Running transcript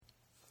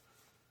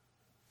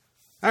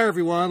Hi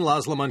everyone,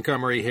 Laszlo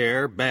Montgomery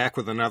here, back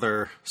with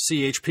another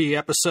CHP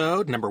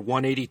episode, number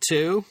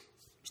 182.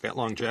 Is that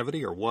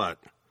longevity or what?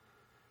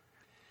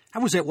 I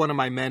was at one of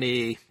my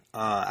many,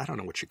 I don't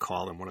know what you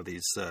call them, one of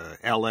these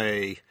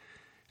LA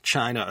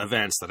China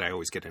events that I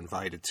always get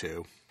invited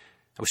to.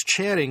 I was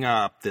chatting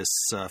up this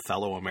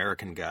fellow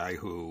American guy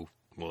who,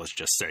 well, let's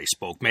just say,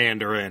 spoke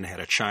Mandarin, had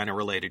a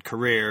China-related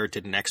career,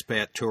 did an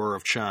expat tour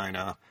of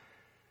China.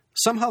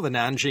 Somehow the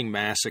Nanjing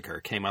Massacre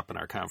came up in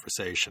our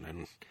conversation,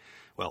 and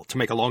well, to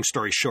make a long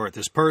story short,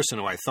 this person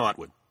who I thought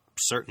would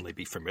certainly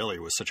be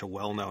familiar with such a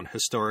well-known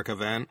historic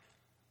event,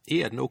 he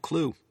had no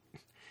clue.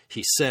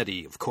 He said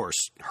he, of course,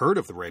 heard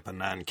of the rape of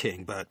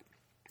Nanking, but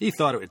he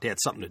thought it had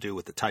something to do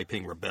with the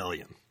Taiping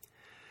Rebellion.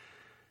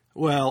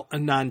 Well,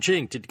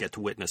 Nanjing did get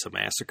to witness a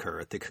massacre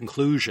at the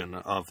conclusion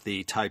of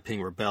the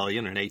Taiping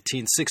Rebellion in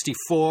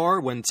 1864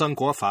 when Zheng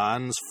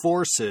Guofan's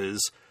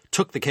forces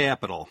took the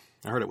capital.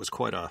 I heard it was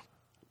quite a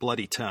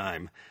bloody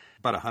time.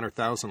 About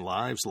 100,000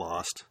 lives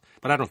lost.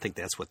 But I don't think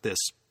that's what this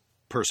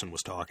person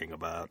was talking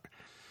about.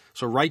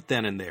 So right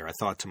then and there, I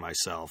thought to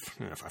myself,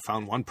 if I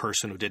found one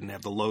person who didn't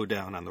have the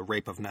lowdown on the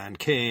rape of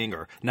Nanking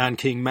or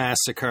Nanking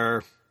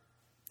Massacre,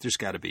 there's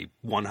got to be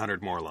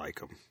 100 more like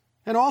them.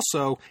 And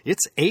also,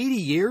 it's 80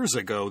 years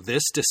ago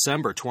this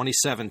December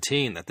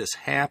 2017 that this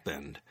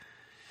happened.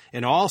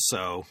 And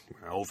also,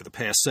 over the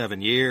past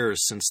 7 years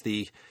since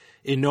the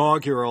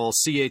inaugural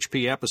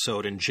CHP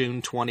episode in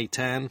June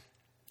 2010,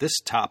 this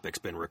topic's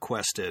been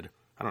requested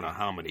I don't know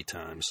how many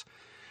times.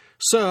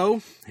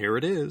 So, here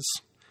it is.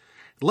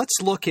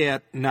 Let's look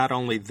at not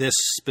only this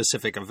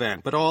specific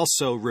event, but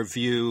also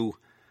review,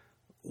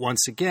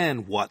 once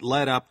again, what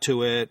led up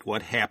to it,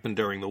 what happened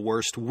during the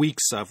worst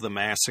weeks of the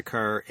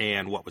massacre,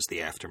 and what was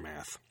the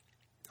aftermath.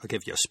 I'll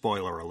give you a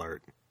spoiler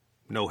alert.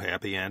 No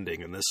happy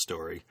ending in this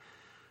story.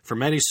 For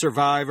many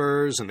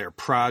survivors and their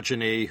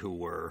progeny who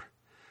were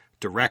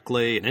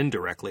directly and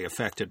indirectly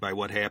affected by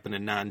what happened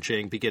in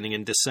Nanjing beginning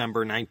in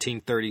December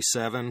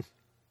 1937,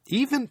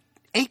 even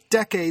 8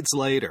 decades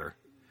later,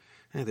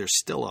 there's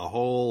still a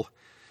whole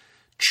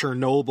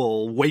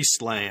Chernobyl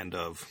wasteland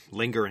of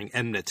lingering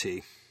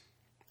enmity.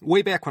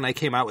 Way back when I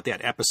came out with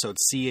that episode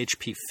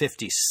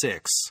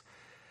CHP-56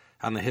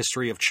 on the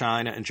history of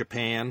China and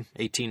Japan,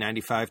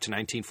 1895 to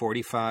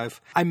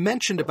 1945, I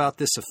mentioned about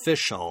this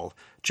official,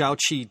 Zhao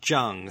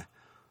Qizheng,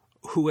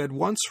 who had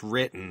once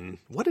written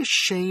what a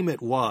shame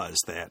it was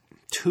that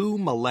 2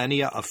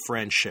 millennia of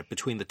friendship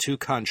between the two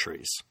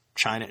countries,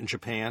 China and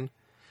Japan,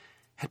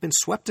 had been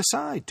swept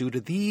aside due to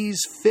these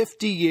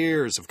 50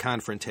 years of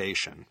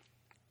confrontation.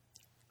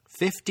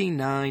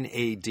 59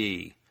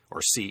 AD,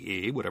 or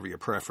CE, whatever your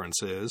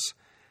preference is,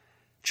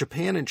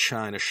 Japan and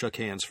China shook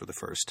hands for the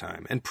first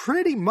time. And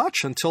pretty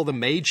much until the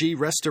Meiji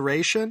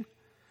Restoration,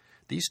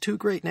 these two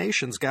great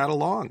nations got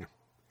along.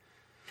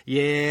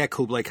 Yeah,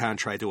 Kublai Khan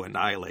tried to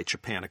annihilate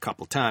Japan a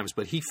couple times,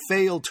 but he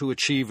failed to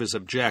achieve his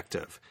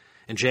objective.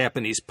 And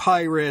Japanese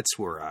pirates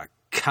were a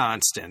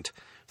constant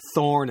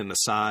thorn in the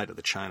side of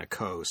the China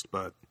coast,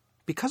 but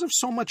because of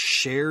so much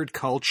shared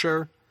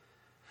culture,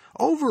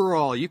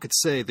 overall you could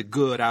say the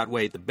good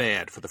outweighed the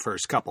bad for the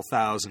first couple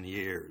thousand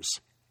years.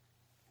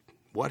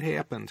 What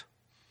happened?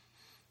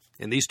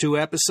 In these 2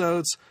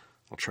 episodes,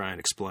 I'll try and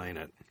explain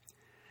it.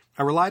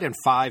 I relied on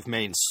 5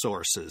 main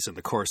sources in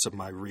the course of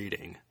my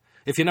reading.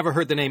 If you never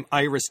heard the name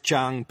Iris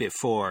Zhang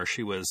before,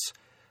 she was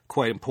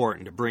quite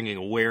important to bringing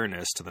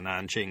awareness to the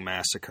Nanjing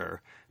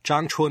Massacre.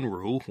 Zhang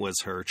Chunru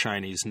was her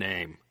Chinese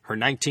name. Her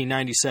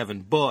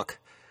 1997 book,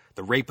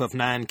 The Rape of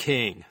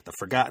Nanking, The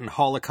Forgotten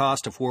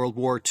Holocaust of World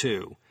War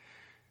II,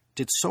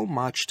 did so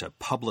much to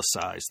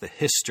publicize the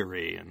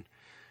history and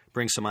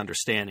bring some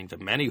understanding to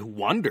many who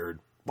wondered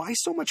why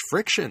so much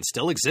friction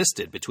still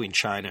existed between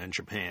China and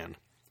Japan.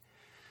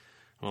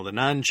 Well, the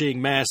Nanjing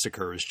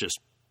Massacre is just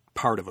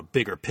part of a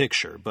bigger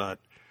picture, but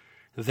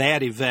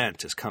that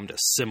event has come to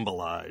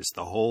symbolize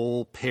the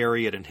whole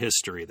period in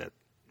history that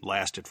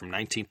lasted from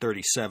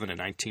 1937 to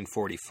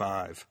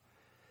 1945.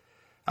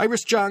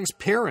 Iris Zhang's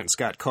parents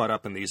got caught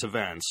up in these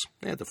events.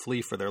 They had to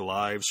flee for their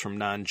lives from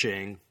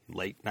Nanjing,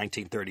 late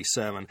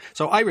 1937.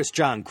 So Iris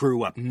Zhang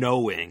grew up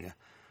knowing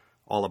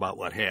all about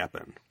what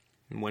happened.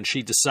 And when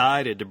she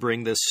decided to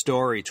bring this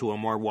story to a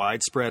more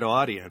widespread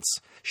audience,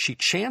 she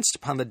chanced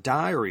upon the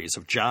diaries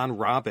of John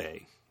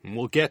Rabe. And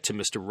we'll get to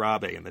Mr.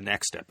 Rabe in the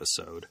next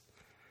episode.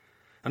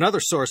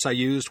 Another source I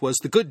used was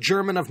The Good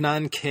German of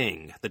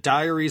Nanking, The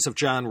Diaries of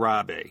John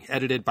Rabe,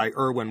 edited by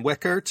Erwin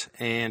Wickert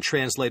and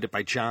translated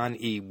by John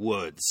E.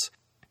 Woods.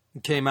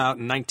 It came out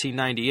in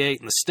 1998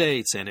 in the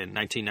States and in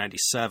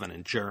 1997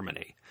 in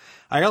Germany.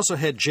 I also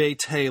had Jay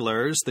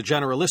Taylor's The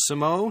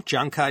Generalissimo,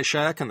 Chiang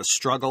Kai-shek and the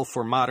Struggle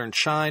for Modern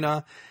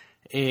China,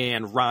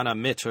 and Rana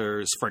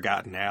Mitter's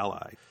Forgotten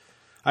Ally.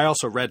 I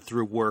also read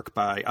through work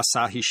by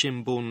Asahi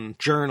Shimbun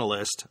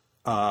journalist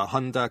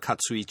Honda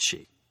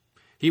Katsuichi.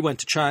 He went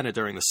to China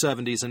during the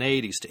 70s and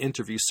 80s to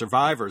interview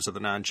survivors of the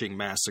Nanjing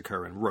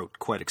Massacre and wrote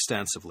quite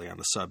extensively on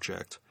the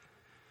subject.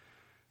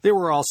 There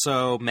were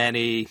also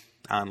many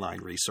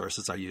online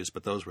resources I used,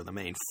 but those were the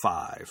main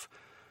 5.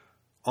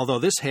 Although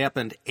this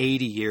happened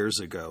 80 years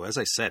ago, as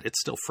I said, it's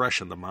still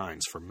fresh in the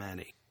minds for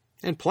many.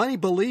 And plenty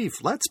believe,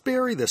 let's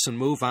bury this and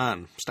move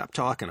on. Stop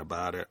talking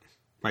about it.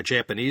 My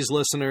Japanese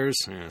listeners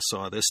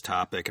saw this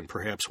topic and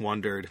perhaps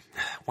wondered,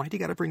 why do you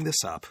got to bring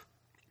this up?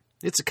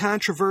 It's a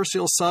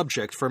controversial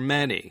subject for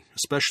many,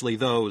 especially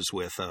those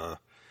with a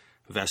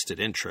vested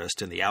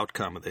interest in the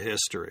outcome of the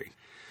history.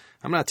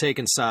 I'm not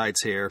taking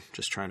sides here,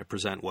 just trying to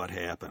present what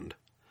happened.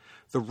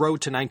 The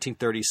road to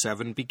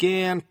 1937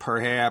 began,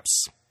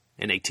 perhaps,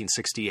 in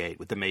 1868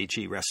 with the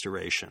Meiji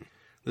Restoration.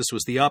 This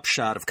was the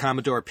upshot of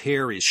Commodore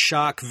Perry's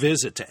shock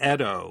visit to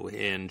Edo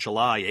in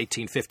July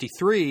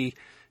 1853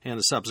 and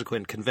the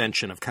subsequent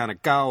convention of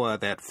Kanagawa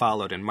that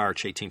followed in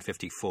March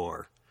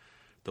 1854.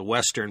 The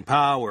Western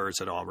powers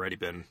had already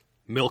been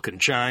milking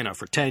China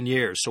for 10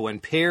 years, so when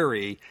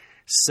Perry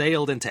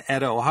sailed into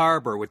Edo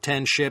Harbor with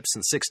 10 ships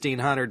and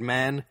 1,600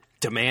 men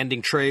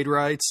demanding trade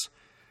rights,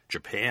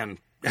 Japan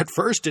at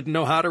first didn't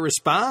know how to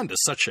respond to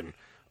such an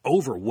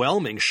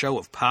overwhelming show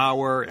of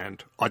power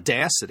and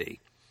audacity.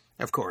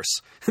 Of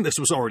course, this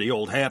was already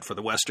old hat for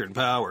the Western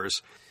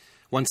powers.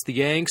 Once the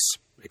Yanks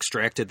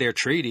extracted their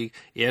treaty,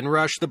 in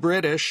rushed the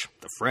British,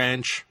 the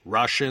French,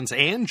 Russians,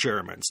 and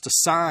Germans to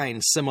sign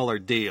similar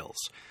deals.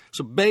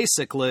 So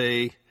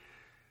basically,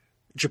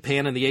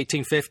 Japan in the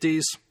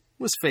 1850s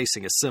was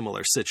facing a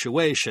similar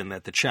situation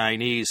that the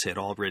Chinese had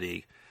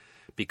already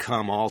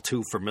become all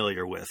too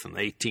familiar with in the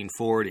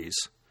 1840s.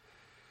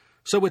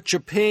 So with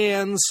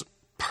Japan's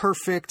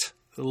perfect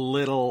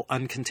little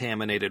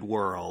uncontaminated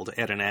world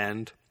at an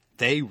end,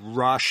 they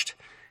rushed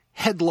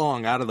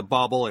headlong out of the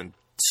bubble and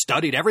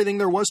studied everything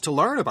there was to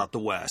learn about the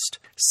West.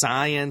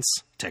 Science,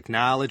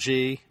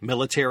 technology,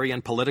 military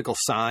and political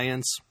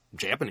science.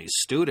 Japanese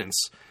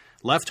students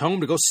left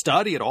home to go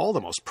study at all the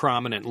most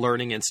prominent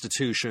learning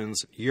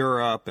institutions,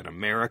 Europe and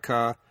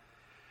America.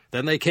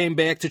 Then they came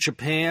back to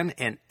Japan,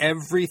 and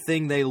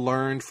everything they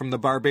learned from the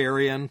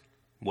barbarian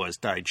was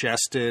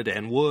digested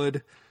and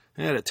would,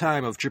 at a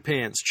time of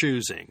Japan's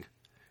choosing,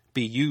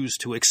 be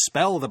used to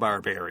expel the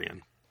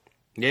barbarian.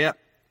 Yeah,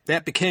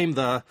 that became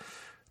the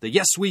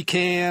yes we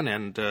can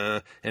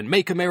and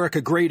make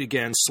America great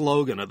again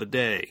slogan of the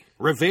day.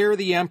 Revere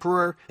the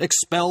emperor,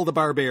 expel the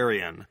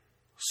barbarian.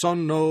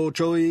 Son no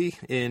joi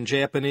in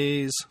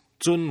Japanese,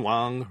 Zun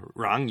Wang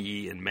Rang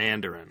Yi in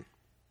Mandarin.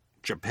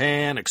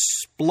 Japan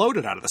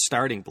exploded out of the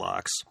starting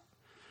blocks.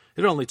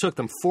 It only took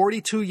them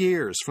 42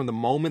 years from the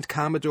moment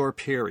Commodore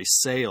Perry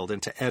sailed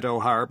into Edo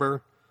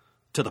Harbor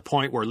to the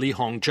point where Li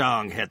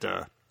Hongzhang had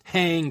to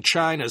hang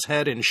China's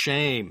head in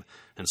shame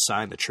and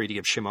sign the Treaty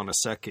of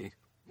Shimonoseki.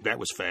 That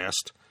was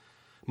fast.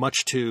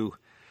 Much to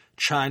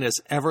China's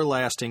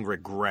everlasting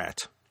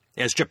regret.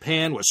 As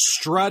Japan was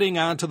strutting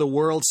onto the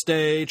world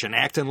stage and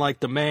acting like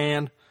the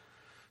man,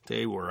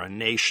 they were a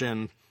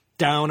nation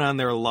down on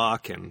their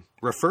luck and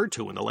referred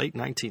to in the late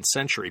 19th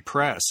century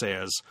press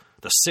as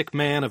the sick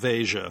man of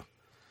Asia.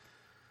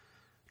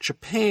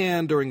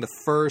 Japan, during the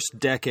first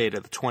decade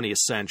of the 20th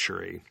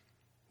century,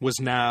 was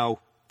now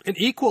an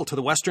equal to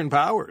the Western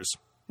powers.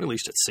 At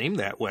least it seemed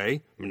that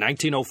way. In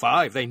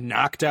 1905, they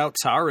knocked out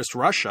Tsarist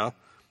Russia.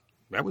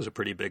 That was a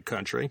pretty big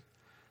country.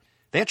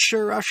 That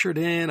sure ushered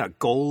in a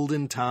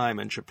golden time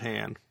in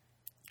Japan.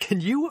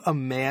 Can you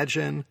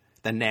imagine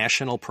the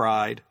national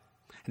pride?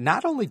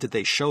 Not only did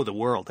they show the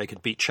world they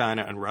could beat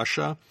China and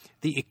Russia,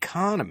 the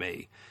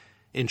economy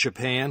in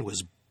Japan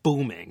was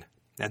booming.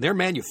 And their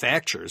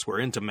manufacturers were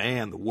in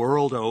demand the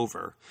world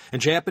over. And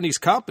Japanese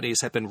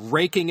companies had been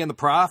raking in the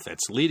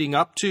profits leading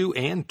up to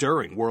and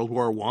during World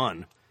War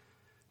I.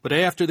 But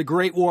after the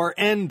Great War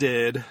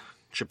ended,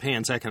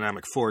 Japan's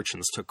economic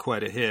fortunes took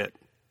quite a hit.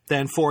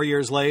 Then 4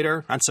 years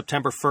later, on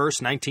September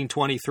 1st,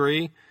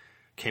 1923,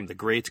 came the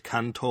Great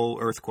Kanto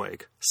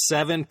earthquake,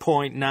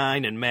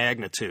 7.9 in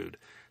magnitude,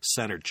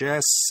 centered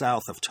just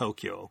south of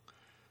Tokyo.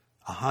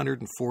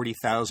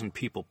 140,000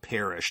 people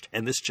perished,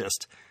 and this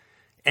just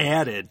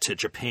added to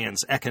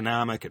Japan's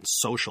economic and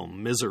social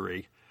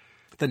misery.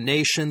 The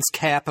nation's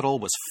capital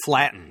was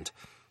flattened,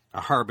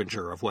 a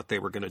harbinger of what they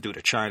were going to do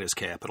to China's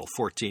capital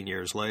 14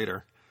 years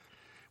later.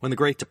 When the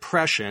Great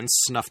Depression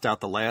snuffed out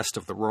the last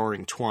of the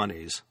Roaring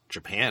 '20s,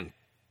 Japan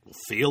will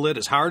feel it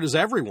as hard as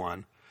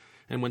everyone.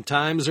 And when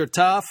times are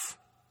tough,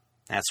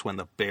 that's when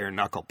the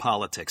bare-knuckle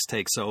politics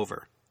takes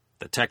over.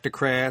 The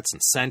technocrats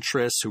and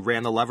centrists who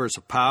ran the levers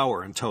of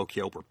power in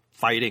Tokyo were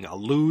fighting a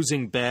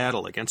losing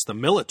battle against the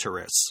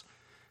militarists,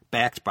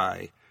 backed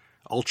by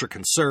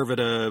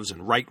ultra-conservatives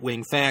and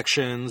right-wing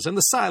factions, and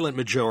the silent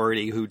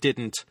majority who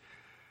didn't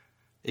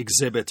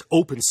exhibit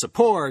open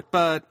support,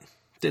 but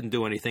didn't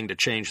do anything to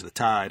change the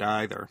tide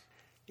either.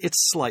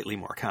 It's slightly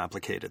more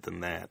complicated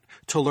than that.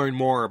 To learn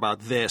more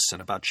about this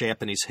and about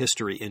Japanese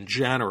history in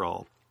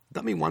general,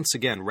 let me once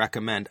again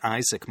recommend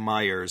Isaac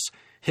Meyer's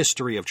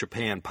History of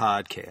Japan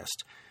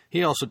podcast.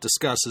 He also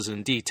discusses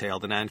in detail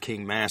the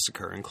Nanking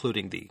Massacre,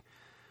 including the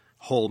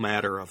whole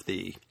matter of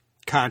the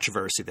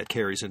controversy that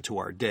carries into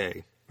our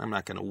day. I'm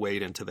not going to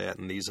wade into that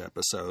in these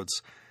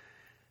episodes.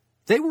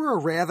 They were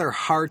a rather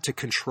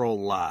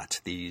hard-to-control lot,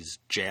 these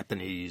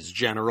Japanese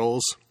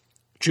generals.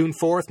 June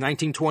 4th,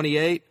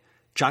 1928,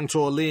 Jiang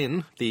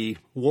Zuolin, the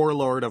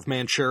warlord of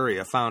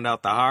Manchuria, found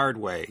out the hard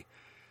way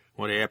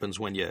what happens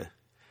when you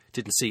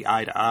didn't see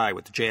eye to eye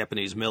with the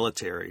Japanese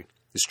military.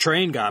 His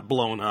train got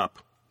blown up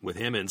with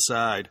him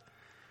inside.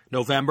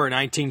 November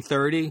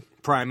 1930,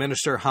 Prime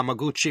Minister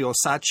Hamaguchi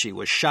Osachi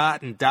was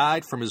shot and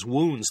died from his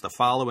wounds the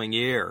following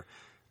year,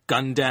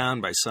 gunned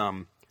down by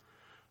some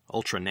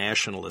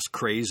ultra-nationalist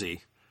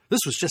crazy.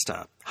 This was just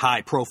a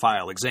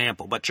high-profile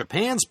example, but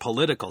Japan's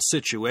political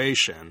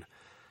situation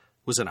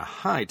was in a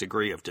high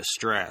degree of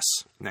distress.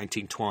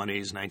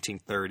 1920s,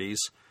 1930s.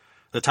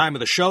 The time of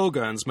the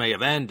shoguns may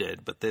have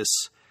ended, but this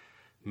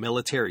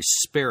military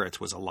spirit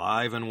was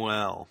alive and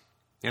well.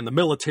 And the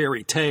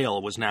military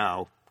tail was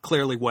now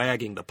clearly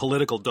wagging the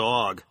political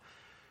dog.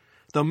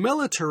 The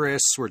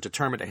militarists were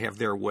determined to have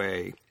their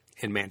way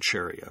in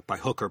Manchuria, by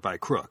hook or by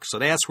crook. So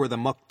that's where the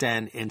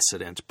Mukden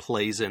incident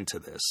plays into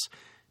this.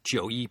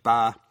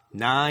 Jiuyiba,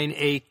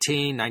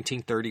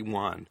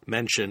 9/18/1931,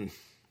 mentioned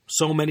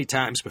so many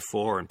times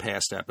before in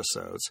past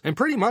episodes. And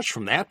pretty much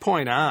from that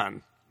point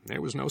on, there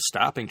was no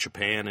stopping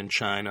Japan and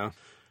China.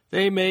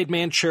 They made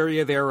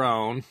Manchuria their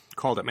own,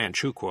 called it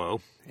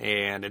Manchukuo,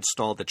 and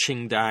installed the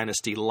Qing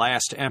dynasty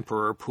last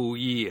emperor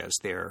Puyi as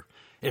their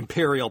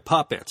imperial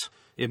puppet,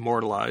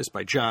 immortalized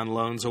by John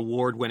Lone's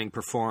award-winning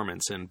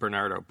performance in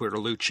Bernardo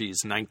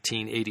Bertolucci's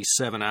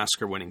 1987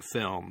 Oscar-winning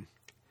film.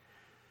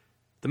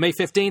 The May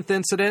 15th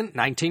incident,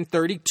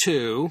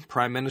 1932,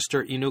 Prime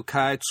Minister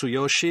Inukai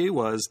Tsuyoshi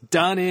was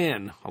done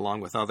in,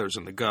 along with others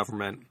in the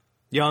government.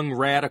 Young,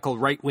 radical,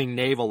 right-wing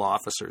naval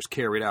officers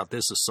carried out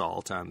this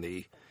assault on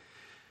the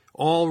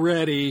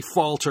already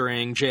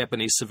faltering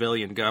Japanese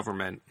civilian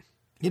government.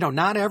 You know,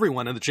 not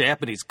everyone in the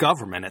Japanese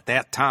government at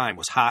that time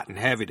was hot and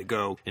heavy to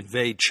go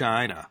invade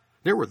China.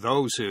 There were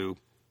those who,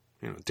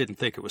 didn't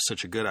think it was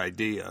such a good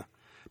idea.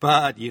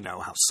 But you know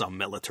how some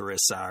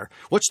militarists are.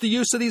 What's the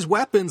use of these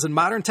weapons and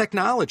modern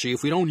technology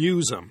if we don't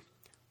use them?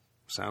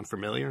 Sound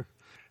familiar?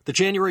 The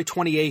January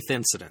 28th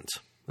incident.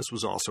 This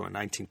was also in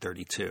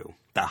 1932.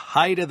 The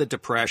height of the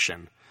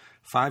Depression.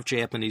 5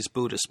 Japanese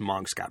Buddhist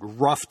monks got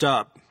roughed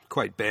up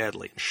quite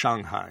badly in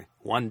Shanghai.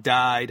 1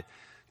 died,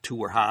 2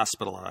 were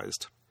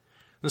hospitalized.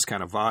 This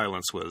kind of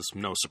violence was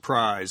no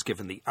surprise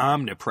given the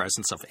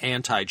omnipresence of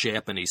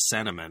anti-Japanese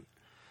sentiment.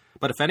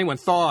 But if anyone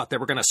thought they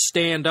were going to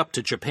stand up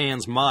to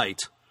Japan's might,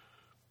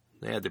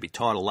 they had to be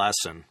taught a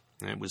lesson.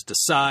 And it was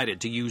decided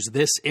to use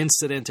this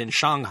incident in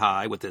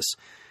Shanghai with this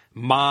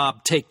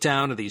mob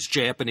takedown of these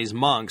Japanese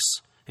monks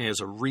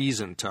as a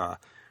reason to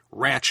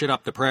ratchet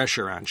up the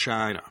pressure on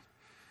China.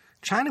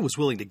 China was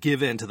willing to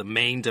give in to the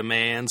main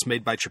demands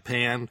made by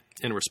Japan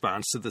in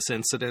response to this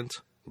incident.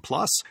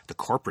 Plus, the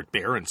corporate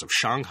barons of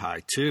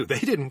Shanghai, too. They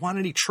didn't want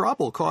any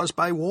trouble caused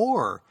by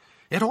war.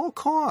 At all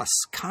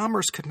costs,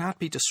 commerce could not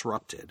be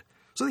disrupted.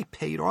 So they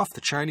paid off the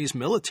Chinese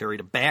military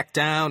to back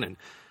down and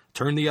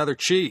turn the other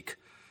cheek.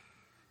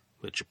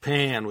 But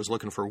Japan was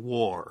looking for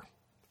war,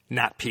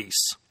 not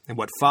peace. And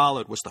what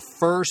followed was the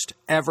first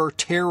ever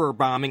terror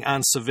bombing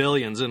on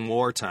civilians in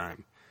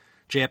wartime.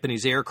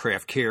 Japanese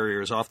aircraft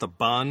carriers off the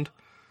Bund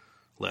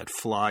let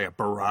fly a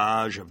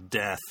barrage of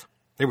death.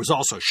 There was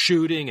also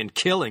shooting and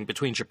killing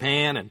between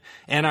Japan and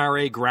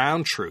NRA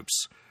ground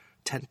troops.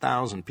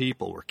 10,000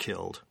 people were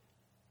killed.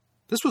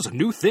 This was a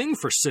new thing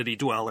for city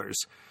dwellers.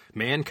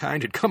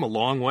 Mankind had come a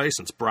long way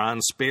since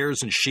bronze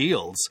spears and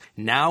shields.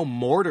 Now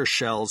mortar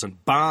shells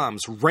and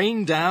bombs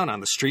rained down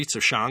on the streets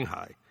of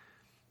Shanghai.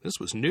 This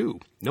was new.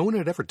 No one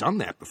had ever done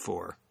that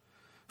before.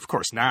 Of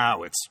course,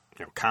 now it's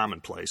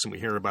commonplace, and we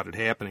hear about it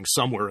happening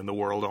somewhere in the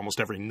world almost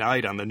every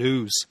night on the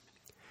news.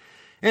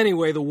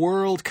 Anyway, the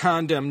world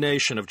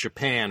condemnation of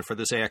Japan for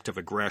this act of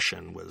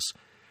aggression was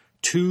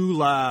too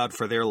loud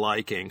for their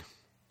liking,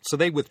 so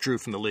they withdrew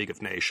from the League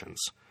of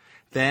Nations.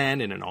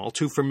 Then, in an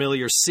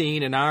all-too-familiar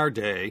scene in our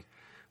day,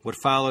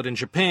 what followed in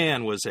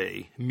Japan was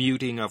a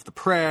muting of the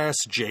press,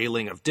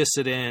 jailing of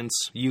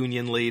dissidents,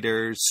 union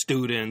leaders,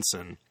 students,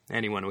 and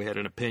anyone who had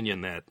an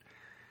opinion that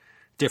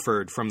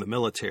differed from the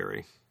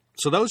military.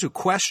 So those who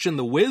questioned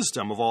the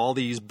wisdom of all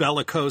these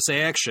bellicose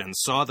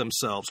actions saw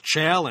themselves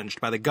challenged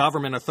by the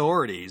government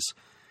authorities,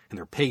 and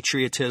their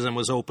patriotism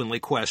was openly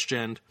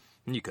questioned,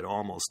 and you could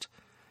almost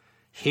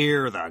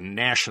hear the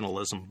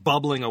nationalism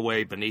bubbling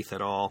away beneath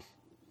it all.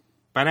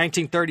 By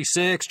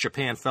 1936,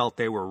 Japan felt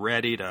they were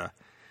ready to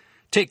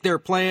take their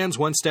plans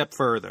one step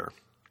further.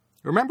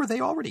 Remember,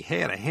 they already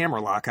had a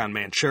hammerlock on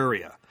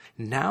Manchuria.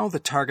 Now the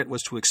target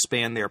was to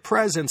expand their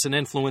presence and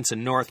influence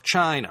in North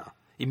China,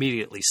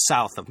 immediately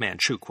south of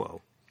Manchukuo,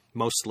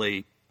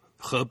 mostly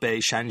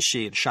Hebei,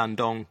 Shanxi, and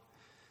Shandong.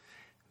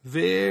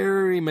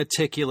 Very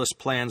meticulous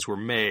plans were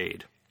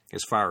made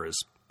as far as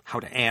how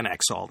to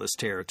annex all this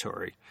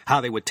territory,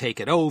 how they would take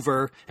it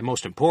over, and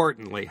most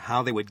importantly,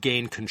 how they would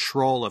gain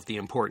control of the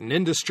important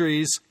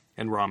industries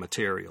and raw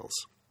materials.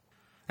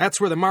 That's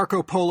where the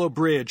Marco Polo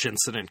Bridge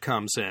incident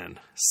comes in.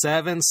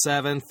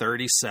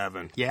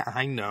 7/7/37. Yeah,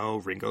 I know,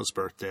 Ringo's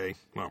birthday.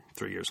 Well,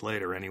 3 years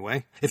later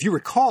anyway. If you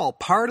recall,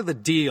 part of the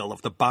deal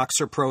of the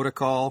Boxer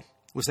Protocol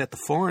was that the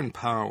foreign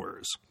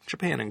powers,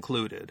 Japan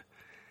included,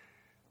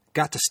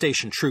 got to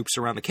station troops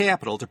around the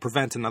capital to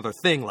prevent another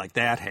thing like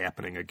that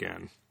happening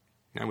again.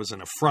 That was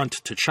an affront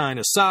to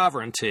China's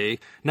sovereignty,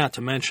 not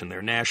to mention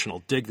their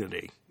national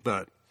dignity.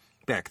 But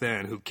back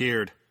then, who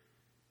cared?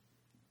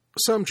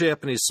 Some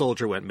Japanese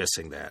soldier went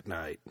missing that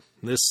night.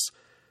 This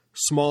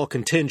small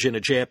contingent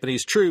of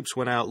Japanese troops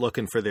went out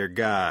looking for their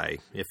guy,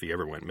 if he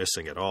ever went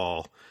missing at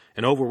all.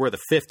 And over where the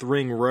Fifth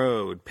Ring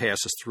Road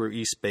passes through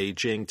East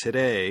Beijing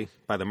today,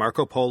 by the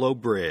Marco Polo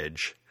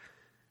Bridge,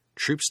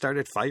 troops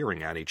started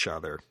firing at each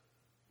other.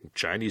 The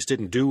Chinese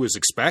didn't do as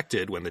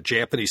expected when the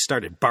Japanese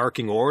started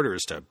barking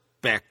orders to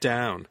back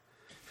down.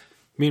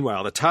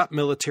 Meanwhile, the top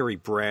military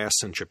brass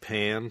in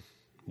Japan,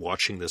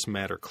 watching this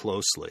matter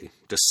closely,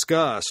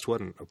 discussed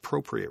what an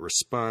appropriate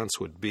response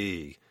would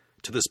be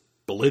to this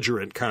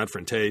belligerent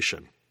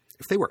confrontation.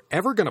 If they were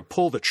ever going to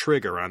pull the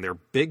trigger on their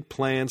big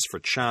plans for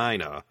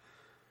China,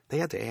 they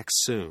had to act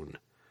soon.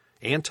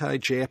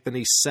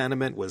 Anti-Japanese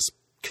sentiment was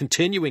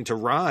continuing to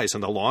rise,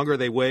 and the longer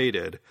they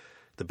waited,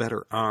 the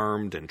better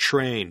armed and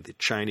trained the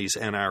Chinese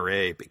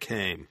NRA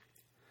became.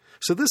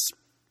 So this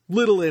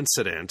little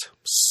incident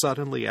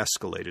suddenly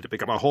escalated to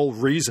become a whole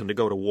reason to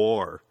go to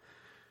war.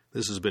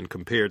 This has been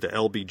compared to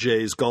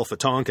LBJ's Gulf of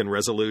Tonkin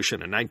resolution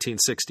in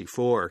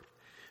 1964.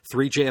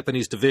 3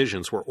 Japanese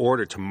divisions were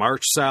ordered to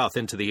march south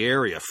into the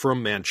area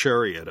from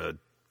Manchuria to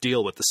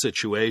deal with the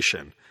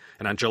situation.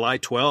 And on July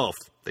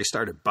 12th, they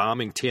started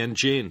bombing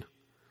Tianjin.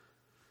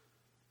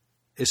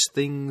 As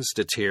things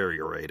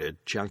deteriorated,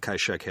 Chiang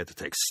Kai-shek had to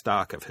take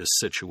stock of his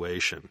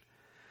situation.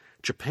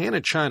 Japan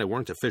and China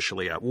weren't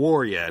officially at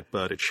war yet,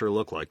 but it sure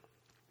looked like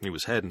he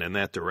was heading in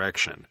that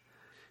direction.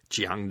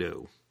 Jiang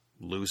knew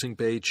losing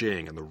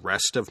Beijing and the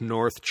rest of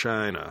North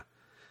China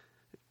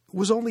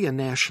was only a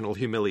national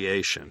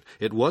humiliation.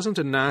 It wasn't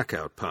a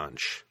knockout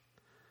punch.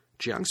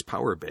 Jiang's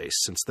power base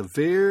since the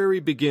very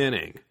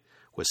beginning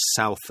was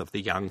south of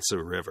the Yangtze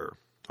River.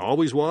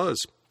 Always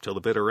was, till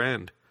the bitter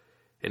end.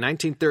 In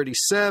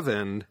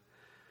 1937,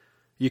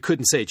 you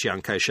couldn't say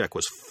Chiang Kai-shek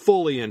was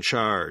fully in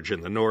charge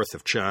in the north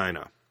of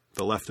China.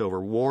 The leftover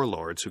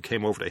warlords who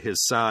came over to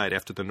his side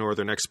after the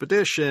Northern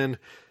Expedition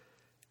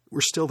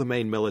were still the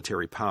main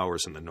military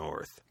powers in the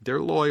north.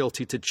 Their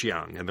loyalty to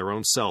Jiang and their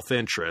own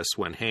self-interest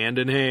went hand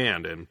in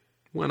hand and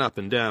went up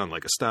and down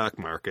like a stock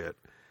market.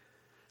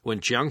 When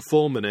Jiang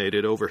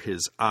fulminated over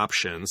his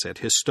options at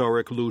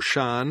historic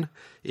Lushan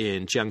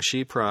in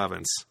Jiangxi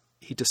province,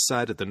 he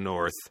decided the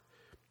north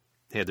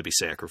had to be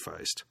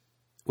sacrificed.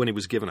 When he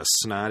was given a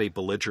snotty,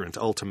 belligerent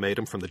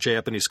ultimatum from the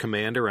Japanese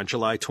commander on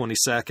July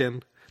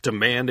 22nd,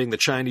 demanding the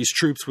Chinese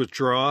troops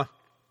withdraw,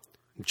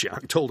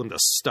 Jiang told him to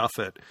stuff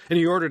it, and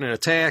he ordered an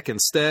attack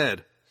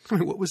instead. I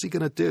mean, what was he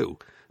going to do?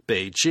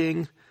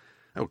 Beijing,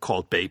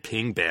 called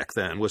Beiping back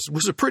then, was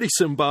a pretty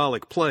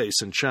symbolic place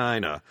in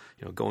China,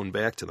 going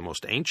back to the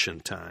most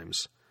ancient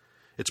times.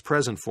 Its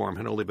present form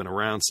had only been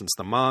around since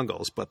the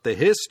Mongols, but the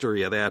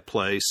history of that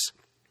place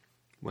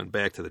went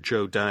back to the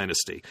Zhou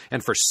dynasty,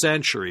 and for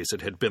centuries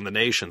it had been the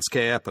nation's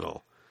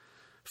capital.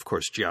 Of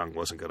course, Jiang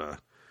wasn't going to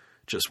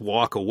just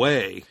walk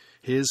away.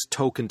 His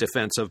token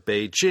defense of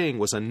Beijing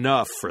was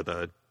enough for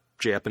the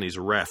Japanese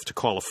ref to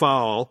call a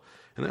foul,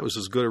 and that was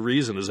as good a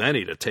reason as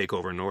any to take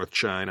over North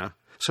China.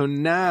 So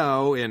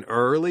now, in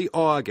early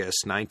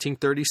August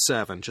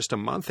 1937, just a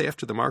month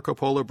after the Marco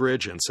Polo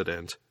Bridge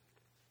incident,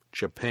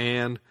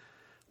 Japan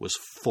was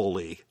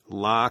fully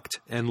locked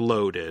and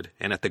loaded,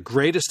 and at the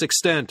greatest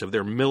extent of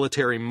their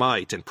military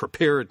might and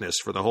preparedness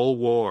for the whole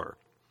war.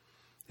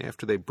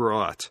 After they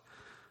brought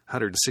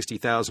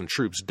 160,000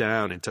 troops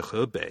down into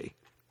Hebei,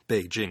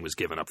 Beijing was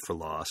given up for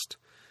lost.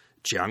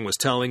 Jiang was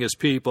telling his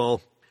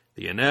people,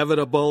 the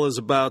inevitable is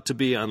about to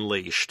be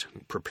unleashed.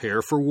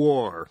 Prepare for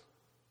war.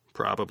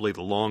 Probably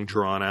the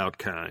long-drawn-out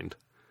kind.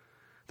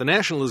 The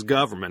nationalist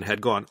government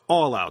had gone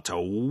all out to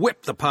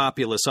whip the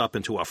populace up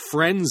into a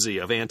frenzy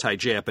of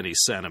anti-Japanese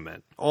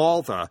sentiment.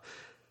 All the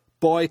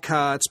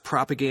boycotts,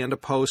 propaganda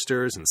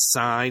posters, and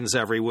signs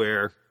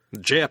everywhere. The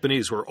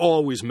Japanese were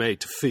always made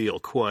to feel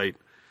quite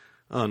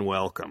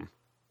unwelcome.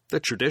 The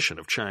tradition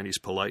of Chinese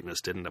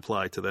politeness didn't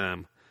apply to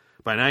them.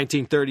 By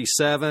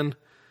 1937,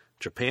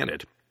 Japan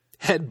had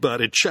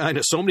headbutted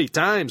China so many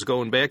times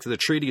going back to the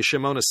Treaty of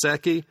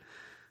Shimonoseki.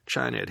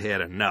 China had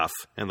had enough.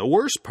 And the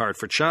worst part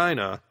for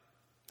China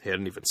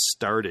hadn't even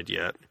started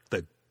yet.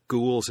 The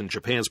ghouls in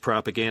Japan's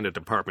propaganda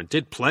department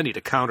did plenty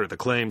to counter the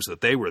claims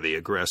that they were the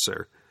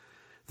aggressor.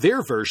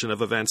 Their version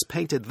of events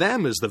painted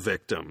them as the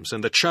victims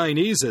and the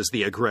Chinese as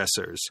the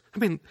aggressors. I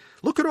mean,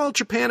 look at all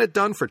Japan had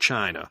done for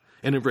China.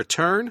 And in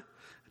return,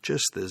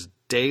 just this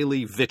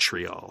daily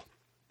vitriol.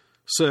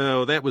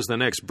 So that was the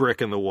next brick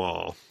in the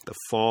wall, the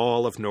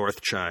fall of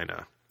North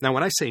China. Now,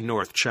 when I say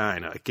North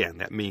China, again,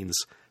 that means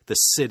the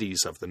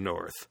cities of the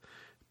north.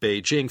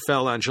 Beijing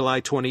fell on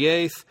July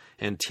 28th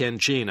and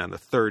Tianjin on the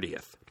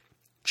 30th.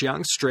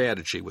 Jiang's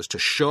strategy was to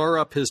shore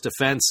up his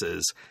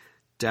defenses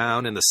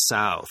down in the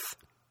south.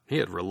 He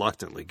had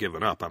reluctantly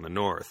given up on the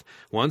north.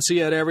 Once he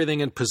had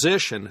everything in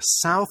position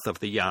south of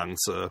the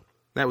Yangtze,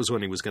 that was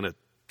when he was going to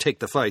take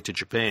the fight to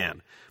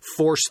Japan,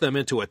 force them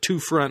into a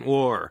two-front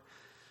war.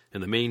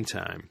 In the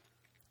meantime,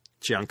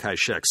 Chiang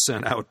Kai-shek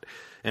sent out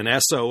an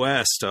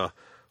SOS to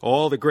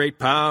all the great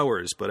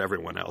powers, but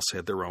everyone else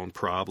had their own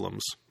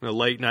problems. In the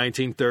late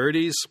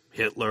 1930s,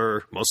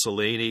 Hitler,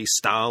 Mussolini,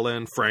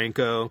 Stalin,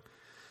 Franco.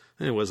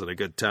 It wasn't a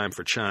good time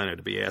for China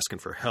to be asking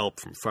for help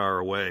from far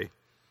away.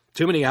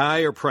 Too many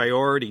higher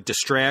priority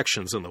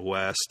distractions in the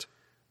West.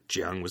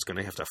 Jiang was going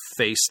to have to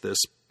face this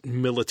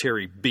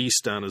military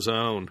beast on his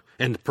own,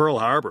 and Pearl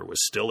Harbor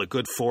was still a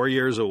good 4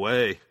 years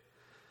away.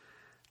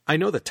 I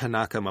know the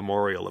Tanaka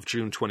Memorial of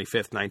June 25,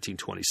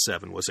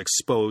 1927 was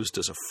exposed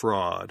as a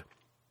fraud,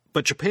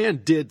 but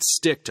Japan did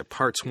stick to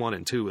parts 1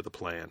 and 2 of the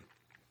plan.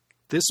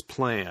 This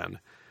plan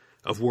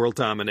of world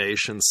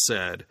domination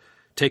said,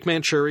 take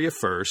Manchuria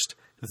first,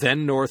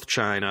 then North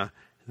China,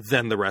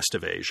 then the rest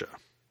of Asia.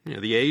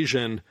 The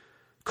Asian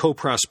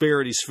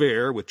co-prosperity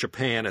sphere with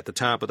Japan at the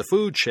top of the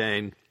food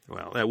chain,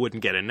 well, that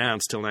wouldn't get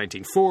announced till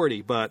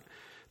 1940, but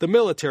the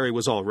military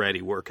was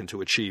already working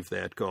to achieve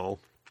that goal.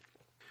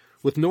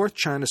 With North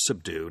China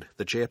subdued,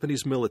 the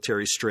Japanese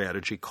military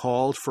strategy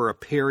called for a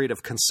period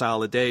of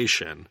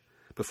consolidation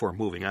before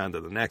moving on to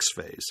the next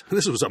phase.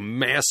 This was a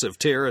massive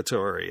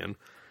territory, and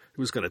it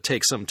was going to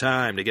take some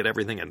time to get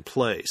everything in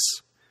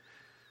place.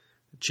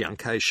 Chiang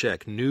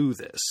Kai-shek knew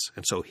this,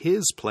 and so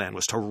his plan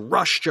was to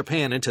rush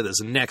Japan into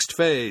this next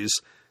phase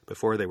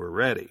before they were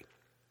ready.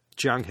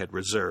 Chiang had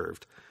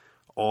reserved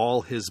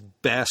all his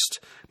best,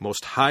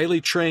 most highly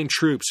trained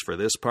troops for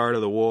this part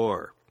of the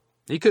war.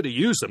 He could have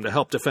used them to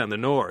help defend the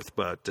North,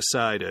 but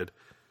decided,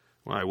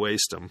 why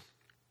waste them?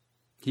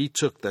 He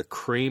took the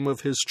cream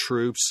of his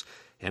troops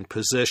and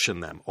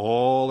positioned them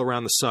all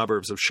around the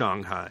suburbs of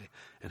Shanghai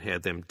and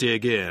had them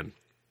dig in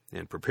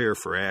and prepare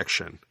for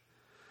action.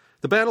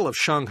 The Battle of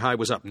Shanghai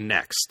was up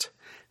next.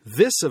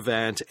 This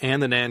event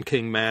and the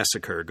Nanking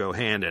Massacre go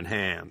hand in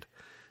hand.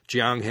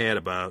 Jiang had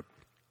about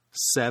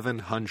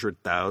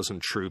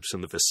 700,000 troops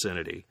in the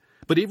vicinity.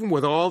 But even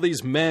with all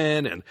these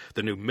men and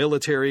the new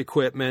military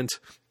equipment,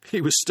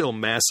 he was still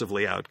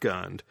massively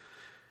outgunned.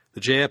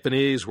 The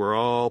Japanese were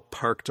all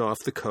parked off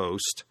the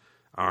coast,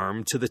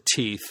 armed to the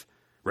teeth,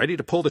 ready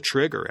to pull the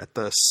trigger at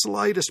the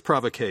slightest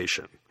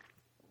provocation.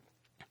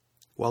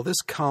 While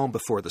this calm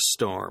before the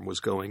storm was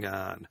going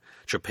on,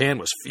 Japan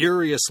was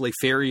furiously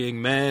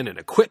ferrying men and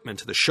equipment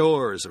to the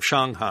shores of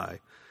Shanghai.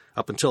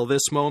 Up until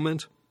this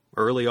moment,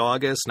 early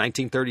August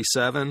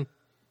 1937,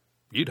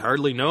 you'd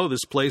hardly know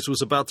this place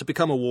was about to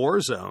become a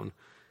war zone.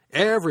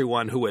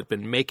 Everyone who had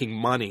been making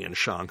money in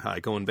Shanghai,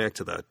 going back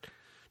to the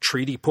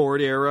treaty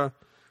port era,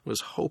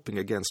 was hoping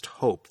against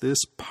hope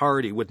this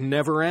party would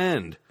never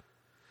end.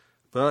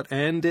 But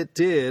end it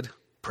did,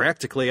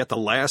 practically at the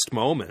last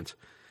moment.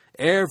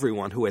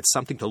 Everyone who had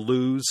something to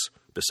lose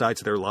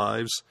besides their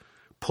lives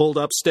pulled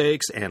up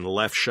stakes and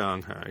left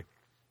Shanghai.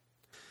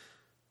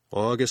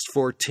 August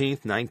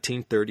 14th,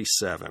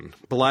 1937,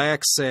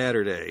 Black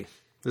Saturday.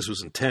 This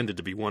was intended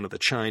to be one of the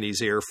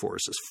Chinese Air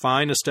Force's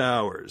finest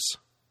hours.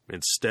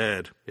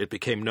 Instead, it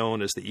became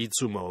known as the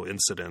Izumo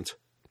Incident.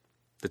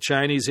 The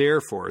Chinese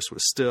Air Force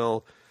was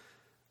still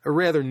a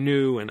rather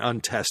new and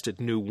untested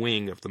new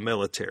wing of the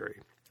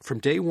military. From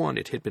day one,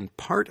 it had been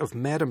part of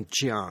Madame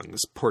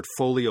Jiang's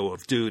portfolio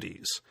of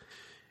duties.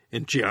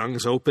 In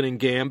Jiang's opening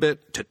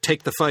gambit to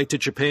take the fight to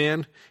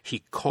Japan,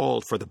 he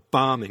called for the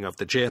bombing of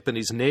the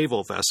Japanese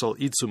naval vessel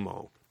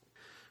Izumo.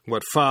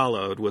 What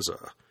followed was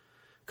a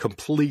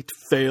complete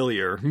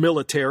failure,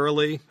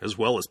 militarily as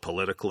well as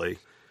politically.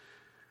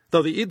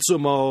 Though the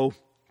Izumo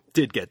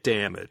did get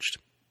damaged,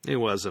 it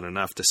wasn't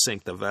enough to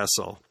sink the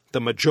vessel.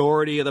 The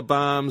majority of the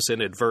bombs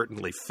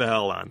inadvertently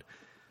fell on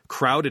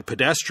crowded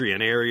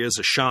pedestrian areas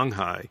of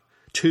Shanghai.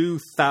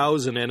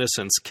 2,000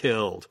 innocents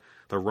killed.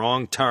 The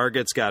wrong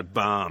targets got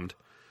bombed.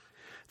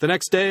 The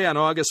next day, on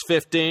August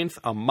 15th,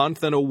 a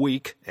month and a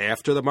week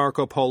after the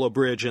Marco Polo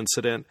Bridge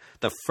incident,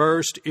 the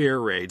first air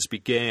raids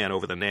began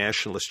over the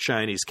nationalist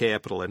Chinese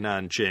capital in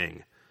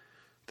Nanjing,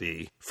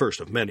 the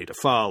first of many to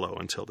follow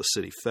until the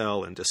city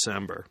fell in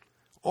December.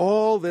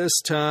 All this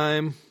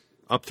time,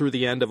 up through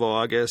the end of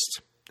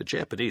August, the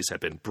Japanese had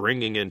been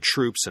bringing in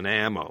troops and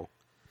ammo.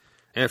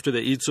 After the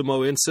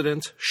Izumo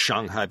incident,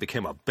 Shanghai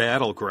became a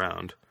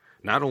battleground.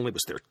 Not only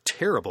was there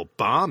terrible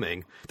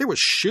bombing, there was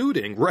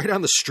shooting right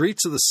on the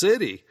streets of the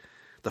city.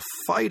 The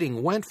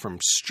fighting went from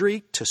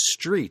street to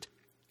street.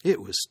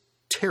 It was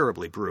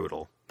terribly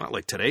brutal, not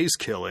like today's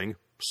killing,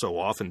 so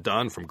often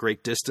done from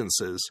great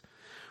distances.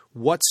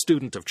 What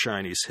student of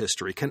Chinese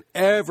history can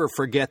ever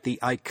forget the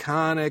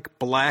iconic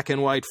black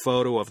and white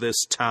photo of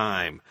this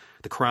time?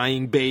 The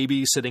crying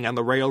baby sitting on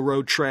the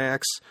railroad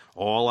tracks,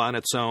 all on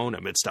its own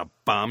amidst a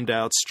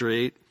bombed-out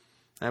street.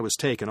 That was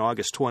taken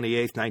August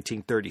 28,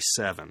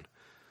 1937.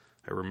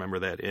 I remember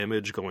that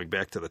image going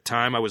back to the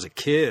time I was a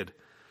kid.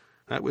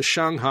 That was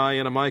Shanghai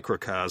in a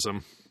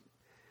microcosm.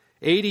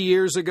 80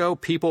 years ago,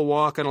 people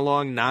walking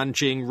along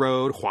Nanjing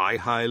Road,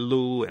 Huaihai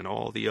Lu, and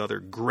all the other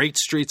great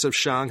streets of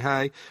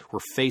Shanghai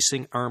were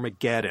facing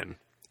Armageddon.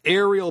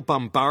 Aerial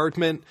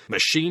bombardment,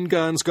 machine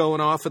guns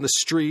going off in the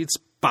streets,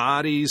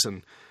 bodies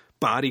and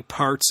body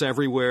parts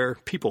everywhere,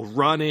 people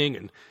running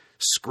and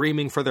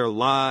screaming for their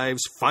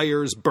lives,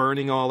 fires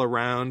burning all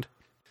around.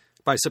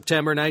 By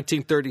September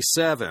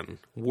 1937,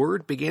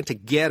 word began to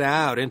get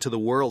out into the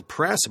world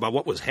press about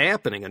what was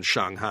happening in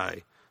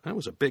Shanghai. That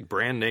was a big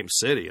brand-name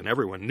city, and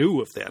everyone knew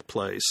of that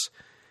place.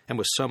 And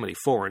with so many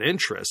foreign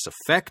interests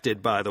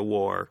affected by the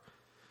war,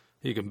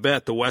 you can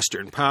bet the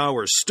Western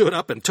powers stood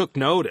up and took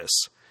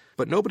notice.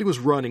 But nobody was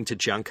running to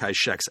Chiang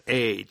Kai-shek's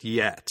aid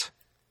yet.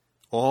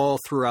 All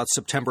throughout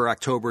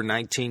September-October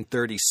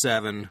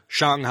 1937,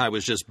 Shanghai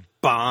was just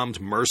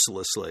bombed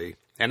mercilessly.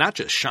 And not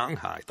just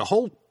Shanghai, the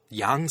whole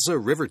Yangtze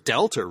River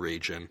Delta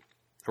region.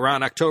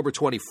 Around October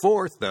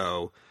 24th,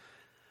 though,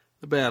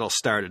 the battle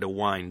started to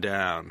wind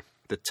down.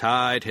 The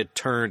tide had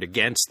turned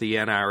against the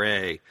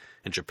NRA,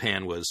 and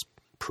Japan was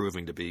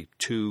proving to be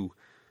too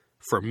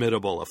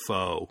formidable a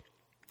foe.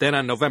 Then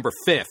on November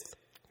 5th,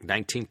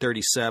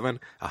 1937,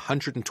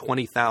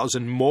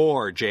 120,000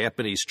 more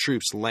Japanese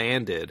troops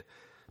landed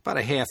about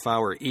a half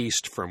hour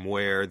east from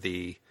where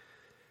the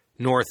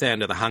north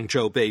end of the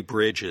Hangzhou Bay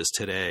Bridge is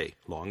today,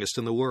 longest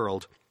in the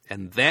world.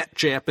 And that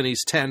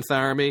Japanese 10th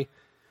Army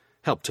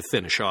helped to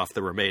finish off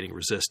the remaining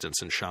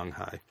resistance in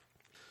Shanghai.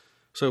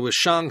 So with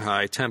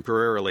Shanghai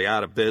temporarily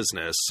out of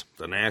business,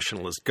 the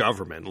nationalist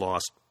government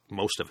lost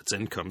most of its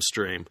income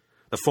stream.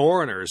 The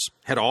foreigners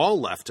had all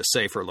left to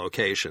safer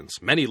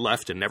locations. Many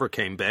left and never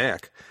came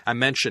back. I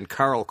mentioned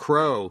Carl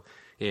Crow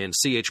in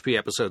CHP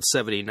episode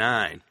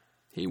 79.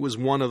 He was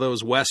one of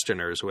those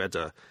Westerners who had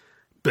to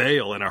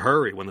bail in a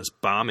hurry when this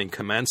bombing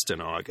commenced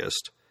in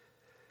August.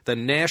 The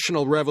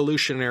National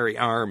Revolutionary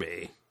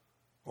Army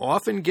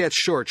often gets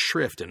short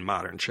shrift in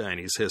modern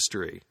Chinese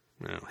history.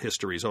 Well,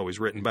 history is always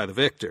written by the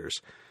victors.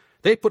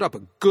 They put up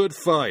a good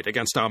fight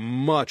against a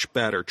much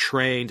better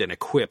trained and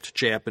equipped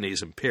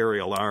Japanese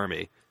Imperial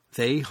Army.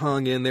 They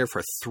hung in there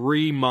for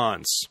 3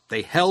 months.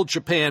 They held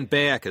Japan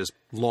back as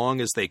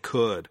long as they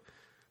could.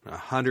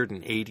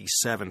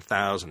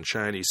 187,000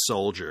 Chinese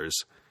soldiers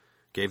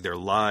gave their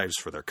lives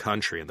for their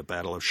country in the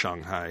Battle of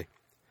Shanghai.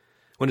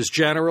 When his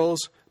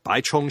generals,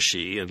 Bai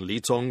Chongxi and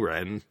Li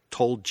Zongren,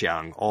 told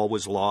Jiang all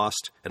was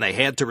lost and they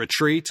had to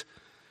retreat,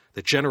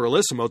 the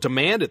Generalissimo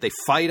demanded they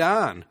fight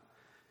on.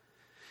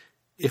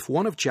 If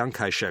one of Chiang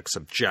Kai-shek's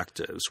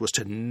objectives was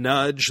to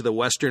nudge the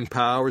Western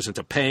powers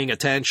into paying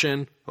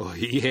attention,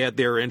 he had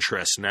their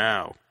interests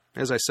now.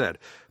 As I said,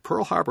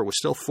 Pearl Harbor was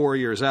still 4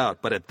 years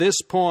out, but at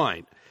this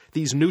point,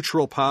 these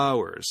neutral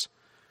powers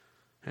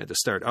had to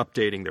start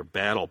updating their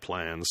battle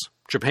plans.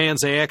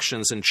 Japan's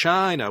actions in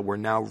China were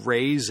now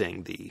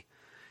raising the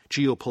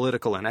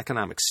geopolitical and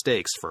economic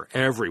stakes for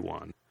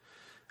everyone.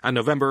 On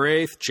November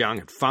 8th, Jiang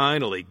had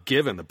finally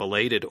given the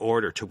belated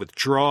order to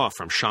withdraw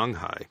from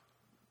Shanghai.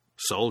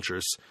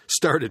 Soldiers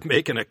started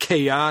making a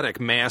chaotic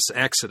mass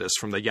exodus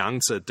from the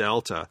Yangtze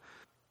Delta.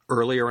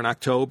 Earlier in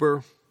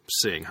October,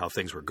 seeing how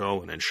things were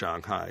going in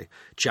Shanghai,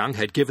 Jiang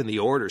had given the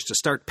orders to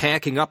start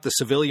packing up the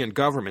civilian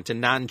government in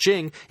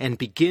Nanjing and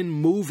begin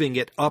moving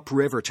it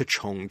upriver to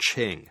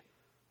Chongqing.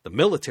 The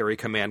military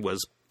command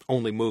was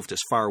only moved as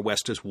far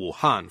west as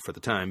Wuhan for the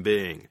time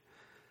being.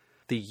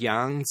 The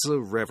Yangtze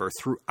River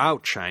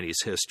throughout Chinese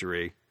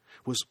history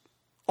was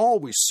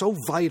always so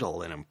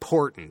vital and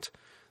important.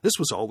 This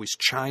was always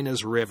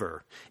China's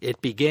river.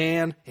 It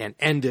began and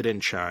ended in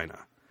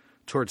China.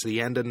 Towards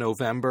the end of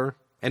November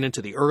and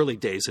into the early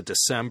days of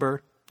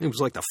December, it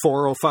was like the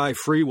 405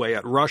 freeway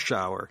at rush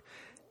hour.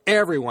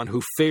 Everyone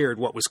who feared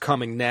what was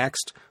coming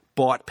next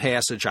bought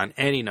passage on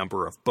any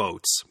number of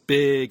boats,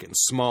 big and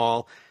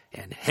small,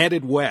 and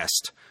headed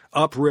west,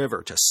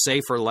 upriver to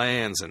safer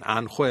lands in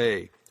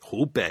Anhui,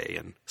 Hubei,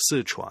 and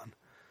Sichuan.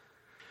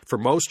 For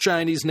most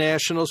Chinese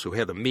nationals who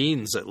had the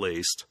means, at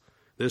least,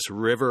 this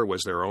river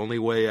was their only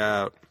way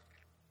out.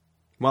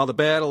 While the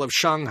Battle of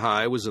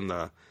Shanghai was in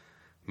the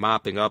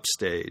mopping up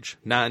stage,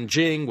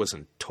 Nanjing was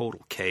in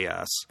total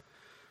chaos.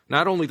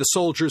 Not only the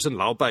soldiers and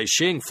Lao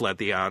Baixing fled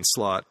the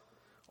onslaught,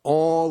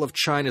 all of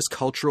China's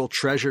cultural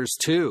treasures,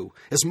 too,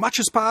 as much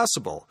as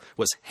possible,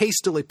 was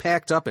hastily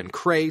packed up in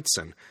crates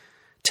and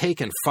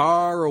taken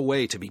far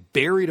away to be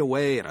buried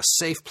away in a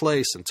safe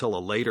place until a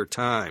later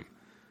time.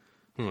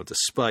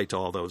 Despite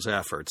all those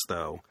efforts,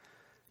 though,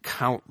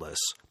 countless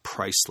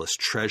priceless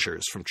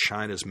treasures from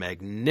China's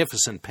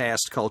magnificent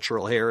past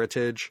cultural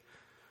heritage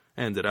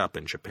ended up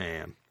in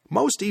Japan.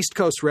 Most East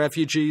Coast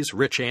refugees,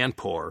 rich and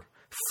poor,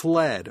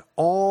 fled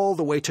all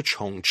the way to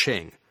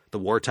Chongqing, the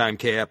wartime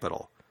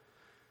capital.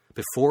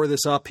 Before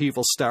this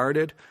upheaval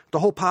started, the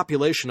whole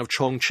population of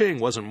Chongqing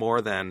wasn't more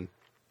than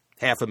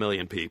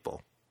 500,000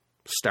 people.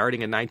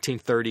 Starting in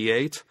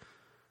 1938,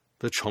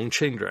 the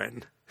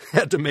Chongqingren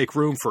had to make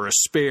room for a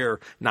spare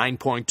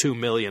 9.2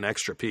 million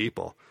extra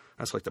people.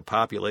 That's like the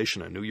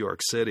population of New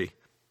York City.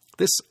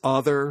 This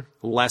other,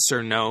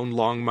 lesser-known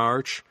long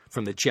march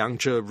from the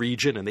Jiangzhou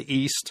region in the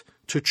east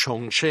to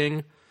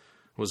Chongqing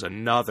was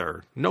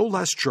another, no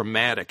less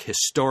dramatic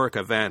historic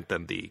event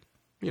than the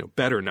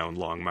better-known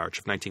Long March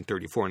of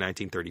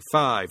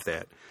 1934-1935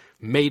 that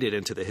made it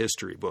into the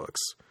history books.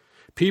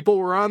 People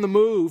were on the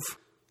move,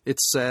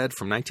 it's said,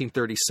 from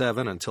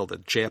 1937 until the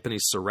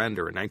Japanese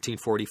surrender in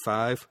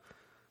 1945.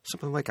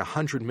 Something like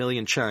 100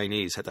 million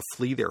Chinese had to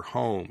flee their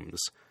homes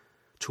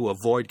to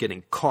avoid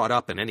getting caught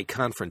up in any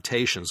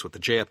confrontations with the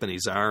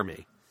Japanese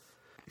army.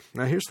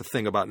 Now here's the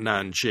thing about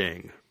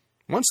Nanjing.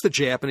 Once the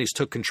Japanese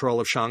took control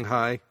of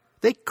Shanghai,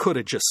 they could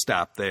have just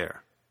stopped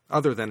there.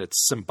 Other than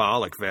its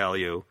symbolic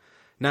value,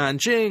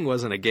 Nanjing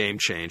wasn't a game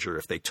changer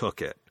if they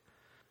took it.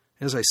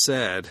 As I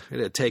said, it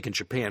had taken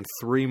Japan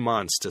 3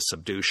 months to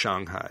subdue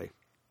Shanghai,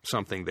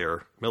 something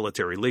their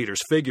military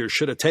leaders figured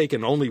should have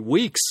taken only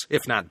weeks,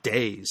 if not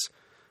days.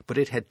 But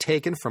it had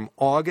taken from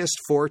August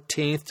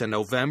 14th to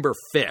November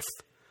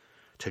 5th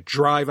to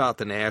drive out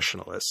the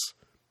nationalists.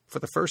 For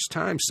the first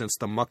time since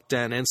the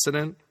Mukden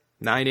incident,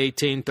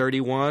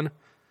 9/18/31,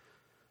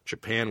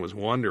 Japan was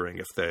wondering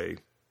if they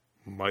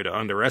might have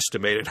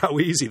underestimated how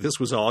easy this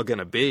was all going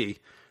to be.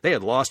 They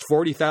had lost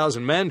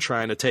 40,000 men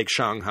trying to take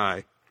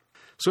Shanghai.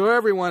 So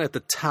everyone at the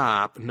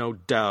top, no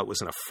doubt,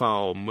 was in a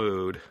foul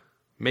mood.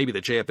 Maybe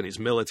the Japanese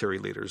military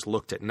leaders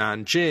looked at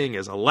Nanjing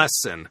as a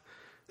lesson.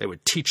 They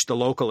would teach the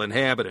local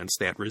inhabitants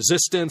that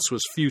resistance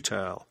was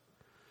futile.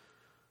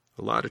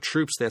 A lot of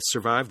troops that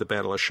survived the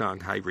Battle of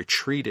Shanghai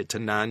retreated to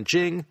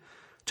Nanjing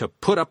to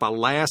put up a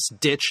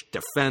last-ditch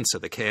defense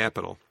of the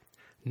capital.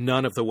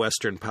 None of the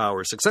Western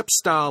powers, except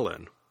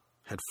Stalin,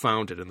 had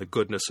found it in the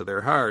goodness of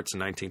their hearts in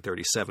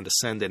 1937 to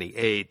send any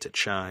aid to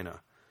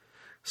China.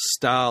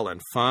 Stalin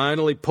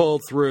finally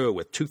pulled through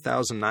with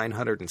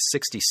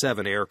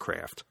 2,967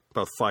 aircraft,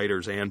 both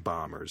fighters and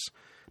bombers,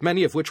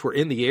 many of which were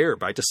in the air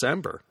by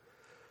December.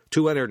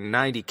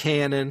 290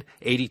 cannon,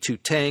 82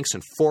 tanks,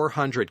 and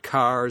 400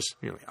 cars,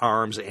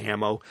 arms,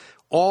 ammo,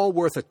 all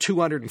worth a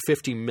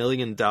 $250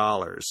 million in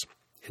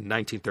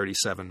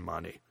 1937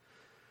 money.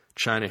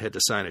 China had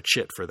to sign a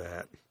chit for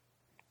that.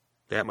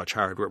 That much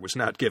hardware was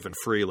not given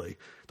freely.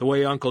 The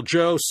way Uncle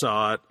Joe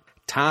saw it,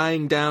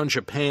 tying down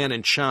Japan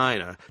and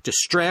China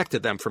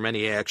distracted them from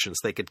any actions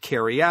they could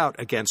carry out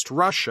against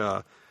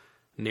Russia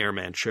near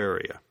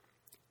Manchuria.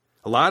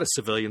 A lot of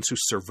civilians who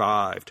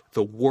survived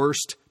the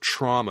worst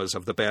traumas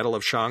of the Battle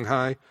of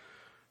Shanghai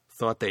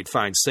thought they'd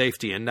find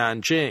safety in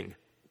Nanjing,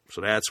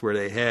 so that's where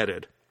they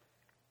headed.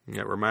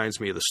 It reminds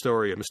me of the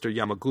story of Mr.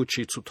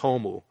 Yamaguchi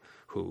Tsutomu,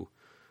 who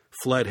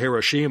fled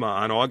Hiroshima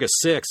on August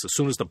 6th as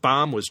soon as the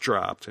bomb was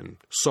dropped and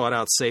sought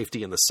out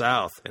safety in the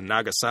south, in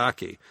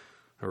Nagasaki,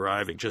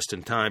 arriving just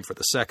in time for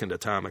the second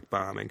atomic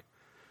bombing.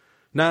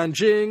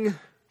 Nanjing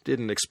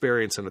didn't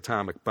experience an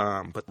atomic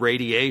bomb, but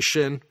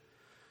radiation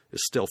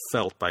is still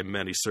felt by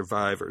many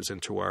survivors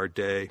into our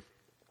day.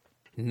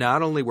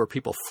 Not only were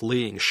people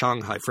fleeing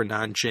Shanghai for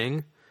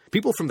Nanjing,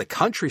 people from the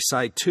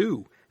countryside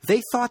too.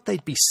 They thought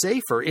they'd be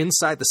safer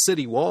inside the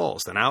city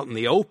walls than out in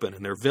the open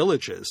in their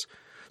villages.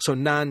 So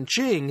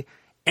Nanjing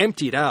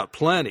emptied out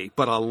plenty,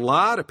 but a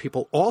lot of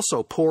people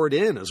also poured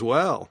in as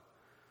well.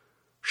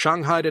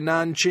 Shanghai to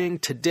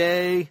Nanjing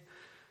today,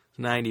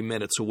 90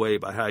 minutes away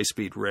by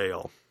high-speed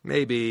rail,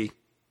 maybe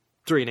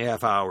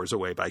 3.5 hours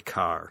away by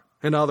car.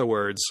 In other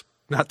words,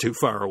 not too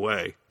far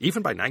away,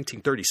 even by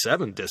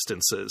 1937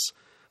 distances,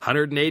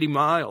 180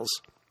 miles.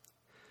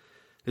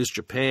 As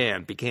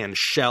Japan began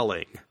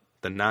shelling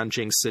the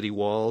Nanjing city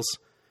walls,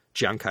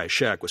 Chiang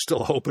Kai-shek was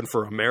still hoping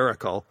for a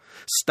miracle.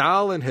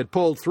 Stalin had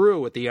pulled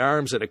through with the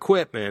arms and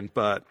equipment,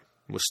 but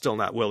was still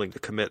not willing to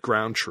commit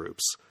ground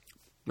troops.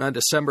 On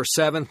December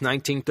 7th,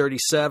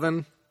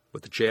 1937,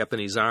 with the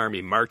Japanese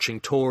army marching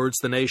towards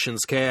the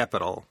nation's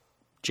capital,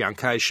 Chiang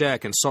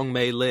Kai-shek and Song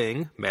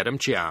Mei-ling, Madame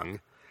Jiang,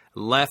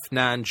 left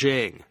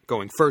Nanjing,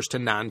 going first to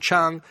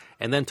Nanchang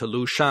and then to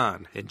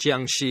Lushan in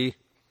Jiangxi.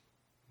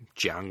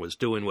 Jiang was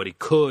doing what he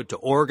could to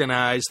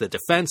organize the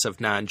defense of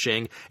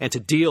Nanjing and to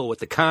deal with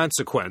the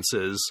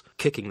consequences,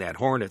 kicking that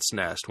hornet's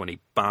nest when he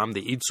bombed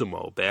the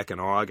Izumo back in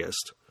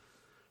August.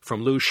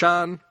 From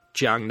Lushan,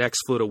 Jiang next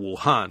flew to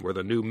Wuhan, where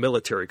the new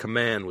military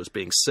command was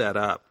being set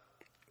up.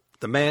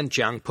 The man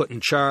Jiang put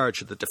in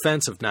charge of the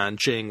defense of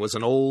Nanjing was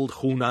an old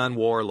Hunan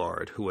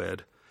warlord who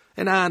had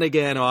an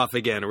on-again,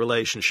 off-again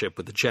relationship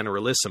with the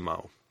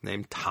generalissimo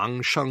named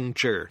Tang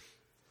Shengzhi.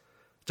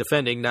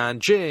 Defending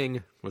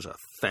Nanjing was a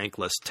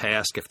thankless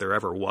task if there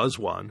ever was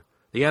one.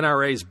 The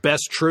NRA's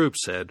best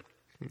troops had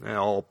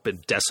all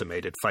been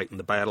decimated fighting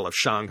the Battle of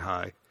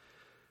Shanghai.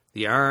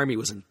 The army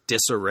was in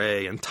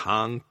disarray, and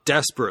Tang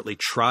desperately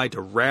tried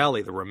to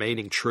rally the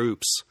remaining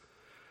troops.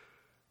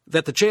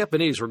 That the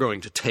Japanese were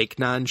going to take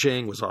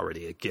Nanjing was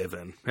already a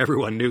given.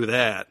 Everyone knew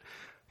that.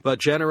 But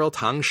General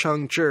Tang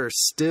Shengzhi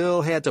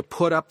still had to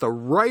put up the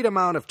right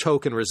amount of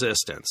token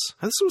resistance.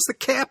 This was the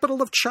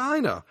capital of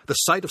China, the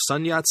site of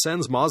Sun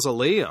Yat-sen's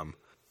mausoleum.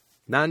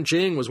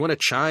 Nanjing was one of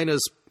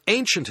China's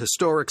ancient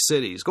historic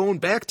cities, going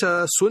back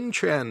to Sun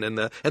Quan and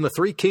the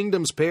Three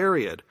Kingdoms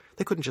period.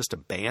 They couldn't just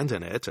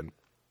abandon it and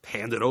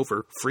hand it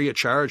over free of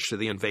charge to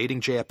the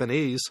invading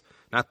Japanese.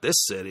 Not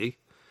this city.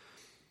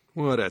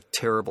 What a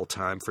terrible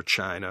time for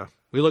China.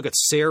 We look at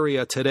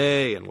Syria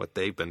today and what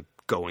they've been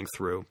going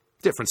through.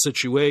 Different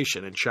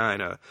situation in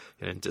China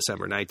in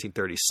December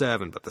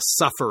 1937, but the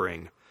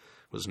suffering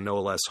was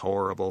no less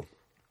horrible.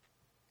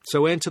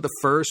 So into the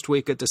first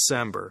week of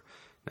December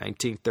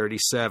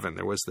 1937,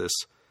 there was this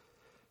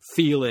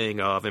feeling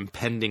of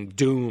impending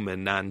doom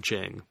in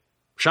Nanjing.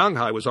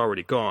 Shanghai was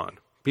already gone.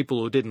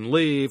 People who didn't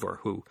leave or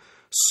who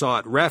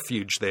sought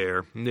refuge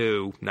there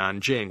knew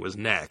Nanjing was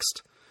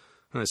next.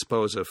 I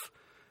suppose if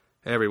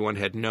everyone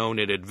had known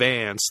in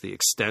advance the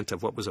extent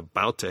of what was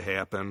about to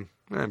happen,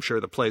 I'm sure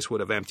the place would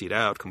have emptied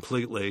out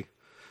completely.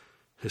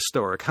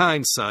 Historic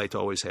hindsight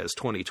always has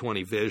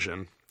 20/20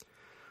 vision.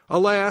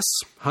 Alas,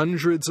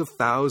 hundreds of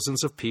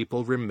thousands of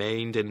people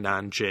remained in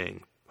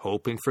Nanjing,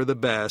 hoping for the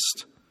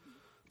best,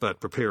 but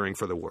preparing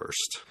for the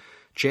worst.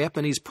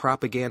 Japanese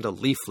propaganda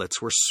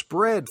leaflets were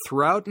spread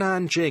throughout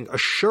Nanjing,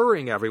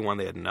 assuring everyone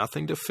they had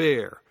nothing to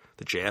fear.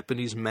 The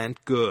Japanese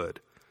meant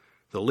good.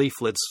 The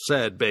leaflets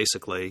said,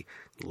 basically,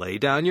 lay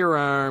down your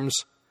arms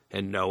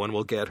and no one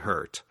will get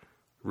hurt.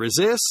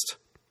 Resist,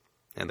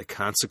 and the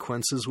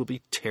consequences will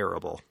be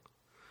terrible.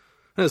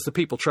 As the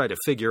people tried to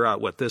figure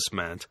out what this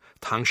meant,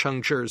 Tang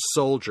Shengzhi's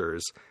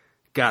soldiers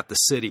got the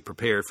city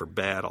prepared for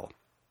battle.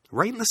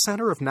 Right in the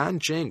center of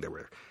Nanjing, there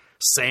were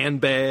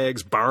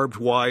sandbags, barbed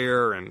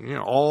wire, and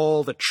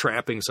all the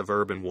trappings of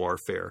urban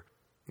warfare.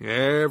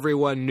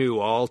 Everyone knew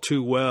all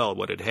too well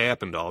what had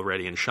happened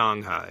already in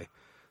Shanghai.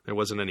 There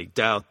wasn't any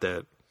doubt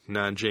that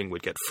Nanjing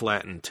would get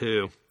flattened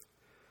too.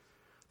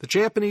 The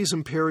Japanese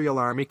Imperial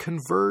Army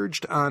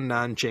converged on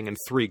Nanjing in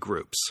 3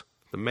 groups.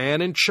 The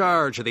man in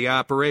charge of the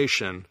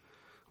operation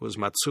was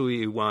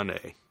Matsui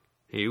Iwane.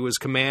 He was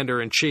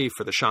commander-in-chief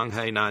for the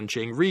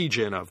Shanghai-Nanjing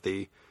region of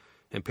the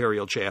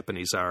Imperial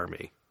Japanese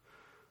Army.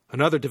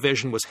 Another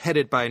division was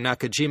headed by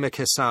Nakajima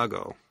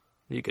Kesago.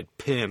 You could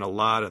pin a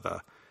lot of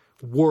the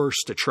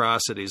worst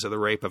atrocities of the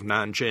rape of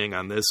Nanjing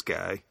on this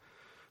guy.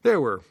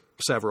 There were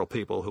several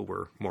people who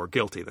were more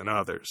guilty than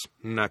others.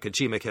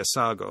 Nakajima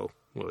Kesago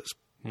was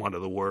one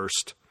of the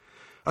worst.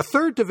 A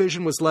 3rd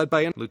division was led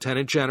by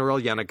Lieutenant General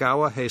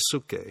Yanagawa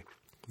Heisuke.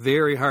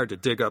 Very hard to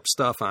dig up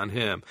stuff on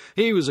him.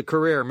 He was a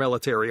career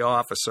military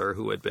officer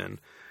who had been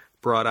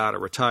brought out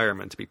of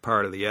retirement to be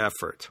part of the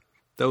effort.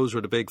 Those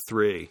were the big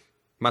 3.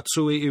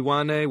 Matsui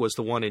Iwane was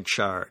the one in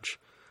charge.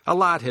 A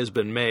lot has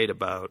been made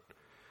about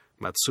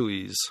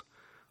Matsui's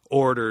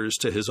orders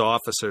to his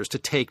officers to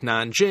take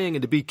Nanjing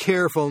and to be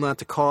careful not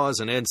to cause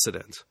an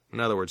incident. In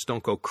other words,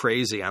 don't go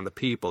crazy on the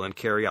people and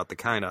carry out the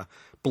kind of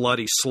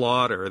bloody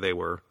slaughter they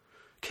were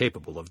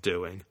capable of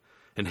doing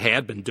and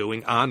had been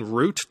doing en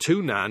route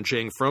to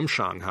Nanjing from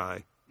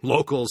Shanghai.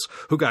 Locals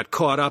who got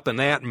caught up in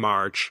that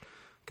march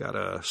got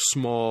a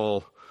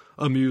small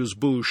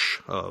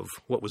amuse-bouche of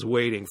what was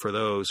waiting for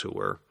those who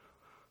were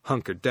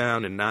hunkered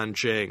down in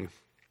Nanjing.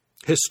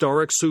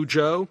 Historic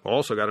Suzhou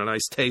also got a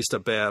nice taste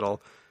of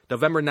battle.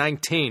 November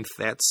 19th,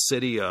 that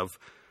city of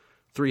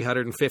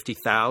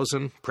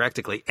 350,000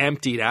 practically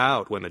emptied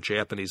out when the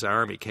Japanese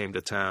army came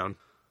to town.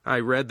 I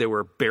read there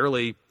were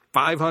barely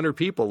 500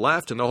 people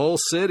left in the whole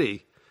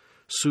city.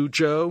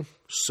 Suzhou,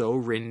 so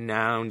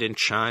renowned in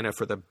China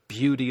for the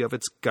beauty of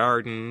its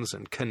gardens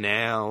and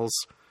canals,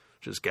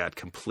 just got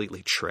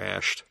completely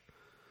trashed.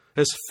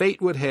 As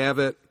fate would have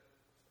it,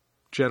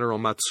 General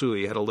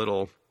Matsui had a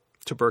little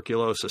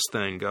tuberculosis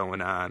thing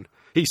going on.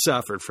 He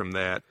suffered from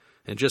that,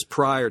 and just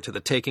prior to the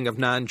taking of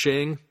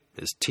Nanjing,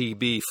 his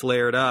TB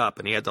flared up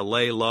and he had to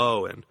lay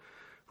low and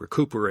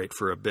recuperate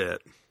for a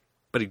bit.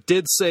 But he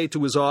did say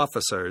to his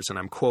officers, and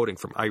I'm quoting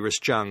from Iris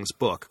Zhang's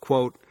book,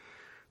 quote,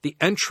 "The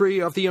entry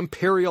of the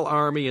Imperial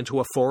Army into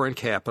a foreign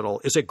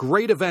capital is a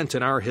great event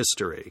in our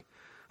history,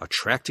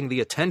 attracting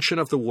the attention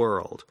of the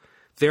world.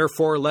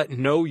 Therefore, let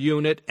no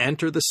unit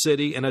enter the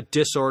city in a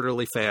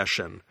disorderly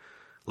fashion.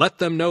 Let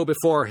them know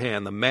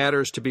beforehand the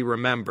matters to be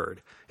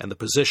remembered and the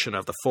position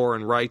of the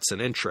foreign rights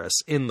and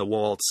interests in the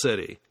walled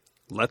city.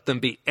 Let them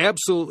be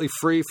absolutely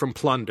free from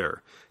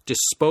plunder.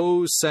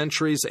 Dispose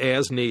sentries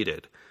as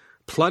needed.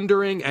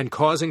 Plundering and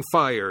causing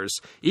fires,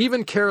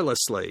 even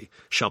carelessly,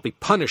 shall be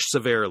punished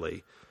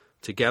severely.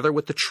 Together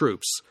with the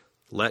troops,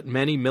 let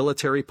many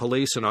military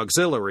police and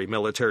auxiliary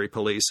military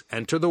police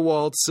enter the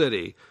walled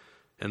city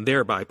and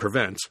thereby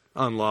prevent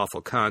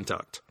unlawful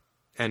conduct."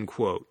 End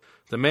quote.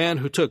 The man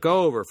who took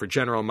over for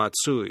General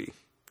Matsui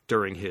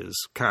during his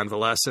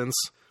convalescence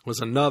was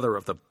another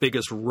of the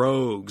biggest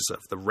rogues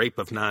of the rape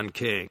of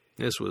Nanking.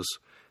 This was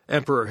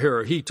Emperor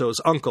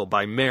Hirohito's uncle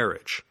by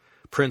marriage,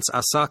 Prince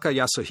Asaka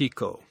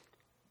Yasuhiko.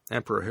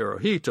 Emperor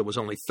Hirohito was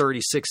only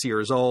 36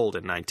 years old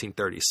in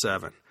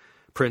 1937.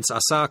 Prince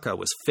Asaka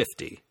was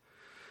 50.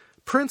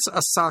 Prince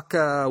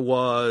Asaka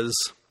was,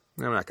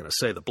 I'm not going to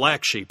say the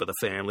black sheep of the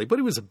family, but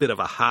he was a bit of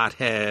a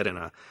hothead and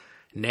a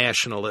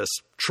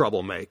nationalist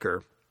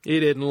troublemaker. He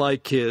didn't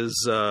like his,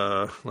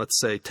 let's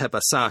say,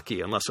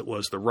 Tebasaki unless it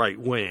was the right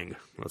wing.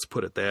 Let's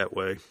put it that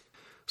way.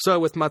 So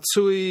with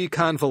Matsui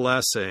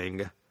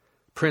convalescing,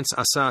 Prince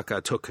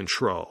Asaka took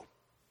control.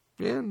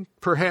 And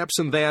perhaps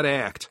in that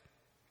act,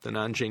 the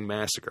Nanjing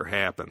Massacre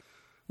happened.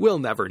 We'll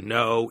never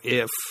know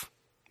if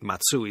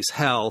Matsui's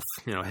health,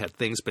 had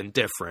things been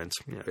different,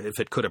 if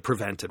it could have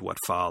prevented what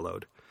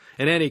followed.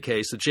 In any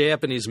case, the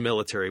Japanese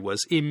military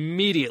was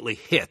immediately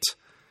hit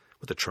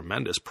with a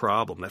tremendous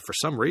problem that for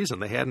some reason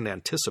they hadn't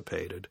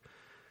anticipated.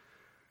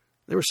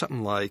 There was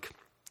something like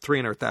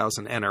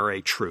 300,000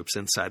 NRA troops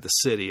inside the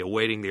city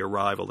awaiting the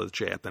arrival of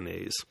the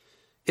Japanese.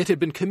 It had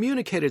been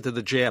communicated to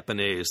the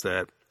Japanese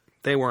that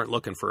they weren't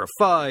looking for a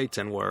fight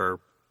and were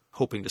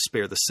hoping to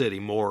spare the city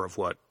more of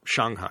what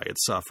Shanghai had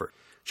suffered.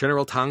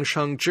 General Tang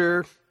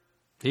Sheng-zhi,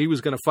 he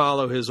was going to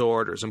follow his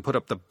orders and put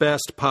up the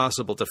best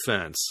possible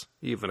defense,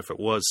 even if it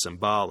was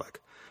symbolic.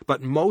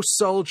 But most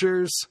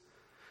soldiers,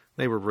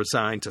 they were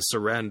resigned to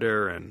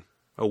surrender and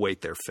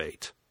await their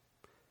fate.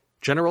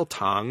 General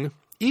Tang,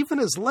 even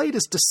as late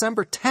as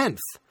December 10th,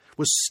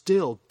 was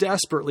still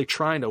desperately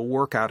trying to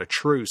work out a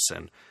truce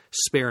and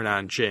spare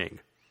Nanjing.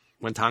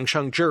 When Tang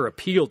Sheng-zhi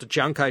appealed to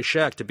Chiang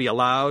Kai-shek to be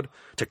allowed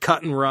to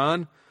cut and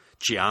run,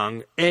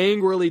 Jiang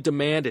angrily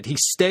demanded he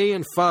stay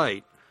and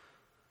fight.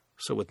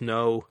 So with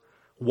no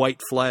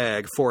white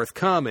flag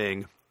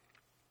forthcoming,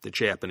 the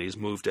Japanese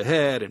moved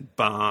ahead and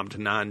bombed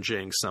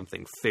Nanjing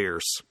something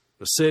fierce.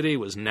 The city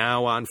was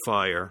now on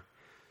fire.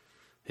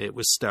 It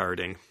was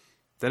starting.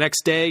 The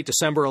next day,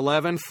 December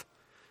 11th,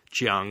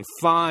 Jiang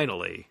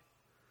finally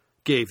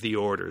gave the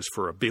orders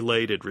for a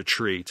belated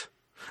retreat.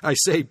 I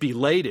say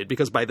belated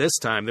because by this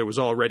time there was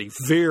already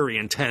very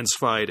intense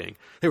fighting.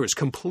 There was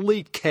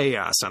complete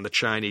chaos on the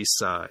Chinese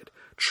side.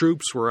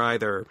 Troops were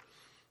either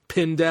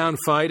pinned down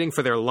fighting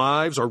for their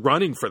lives or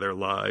running for their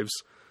lives.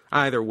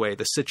 Either way,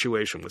 the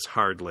situation was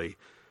hardly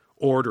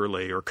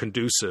orderly or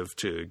conducive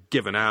to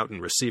giving out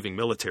and receiving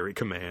military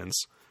commands.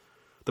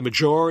 The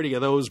majority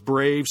of those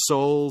brave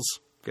souls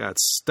got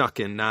stuck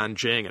in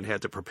Nanjing and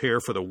had to prepare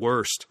for the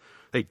worst.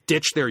 They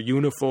ditched their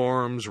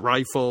uniforms,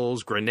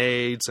 rifles,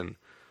 grenades, and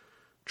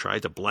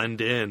tried to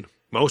blend in.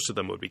 Most of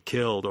them would be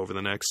killed over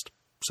the next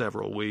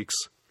several weeks.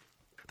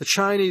 The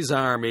Chinese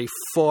army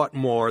fought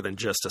more than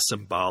just a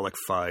symbolic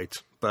fight,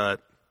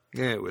 but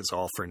it was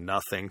all for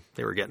nothing.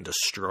 They were getting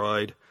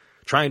destroyed.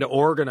 Trying to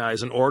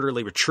organize an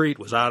orderly retreat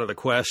was out of the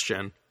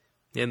question.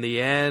 In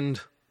the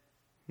end,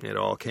 it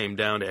all came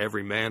down to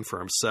every man for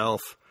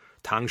himself.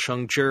 Tang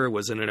Sheng-zhi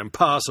was in an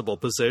impossible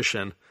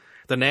position.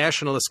 The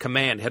Nationalist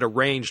command had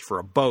arranged for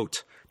a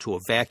boat to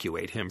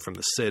evacuate him from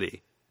the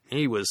city.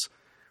 He was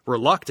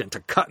reluctant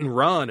to cut and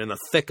run in the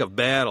thick of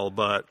battle,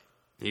 but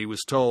he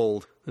was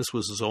told this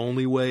was his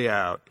only way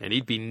out, and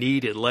he'd be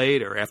needed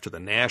later after the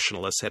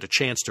Nationalists had a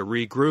chance to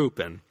regroup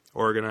and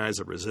organize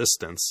a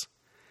resistance.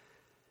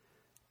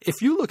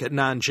 If you look at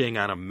Nanjing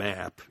on a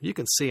map, you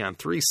can see on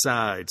three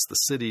sides the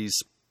city's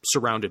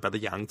surrounded by the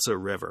Yangtze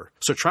River.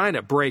 So trying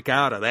to break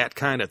out of that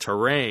kind of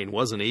terrain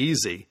wasn't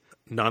easy.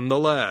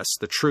 Nonetheless,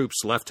 the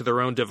troops left to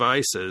their own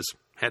devices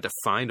had to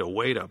find a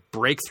way to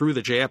break through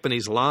the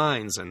Japanese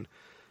lines and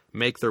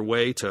make their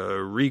way to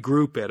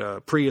regroup at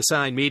a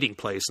pre-assigned meeting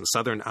place in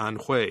southern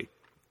Anhui.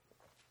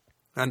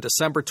 On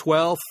December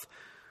 12th,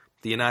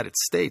 the United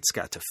States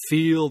got to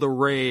feel the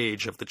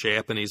rage of the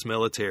Japanese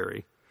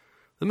military.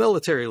 The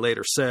military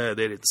later said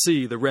they didn't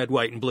see the red,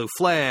 white, and blue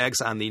flags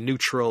on the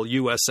neutral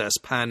USS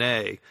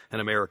Panay, an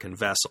American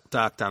vessel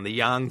docked on the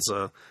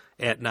Yangtze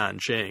at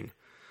Nanjing.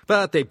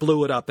 But they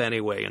blew it up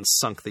anyway and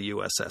sunk the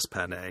USS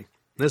Panay.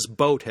 This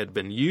boat had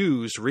been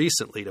used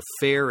recently to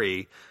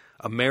ferry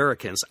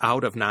Americans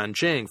out of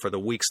Nanjing for the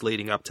weeks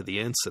leading up to the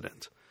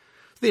incident.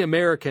 The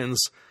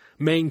Americans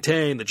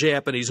maintained the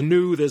Japanese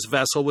knew this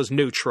vessel was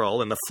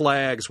neutral and the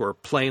flags were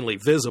plainly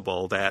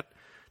visible that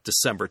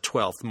December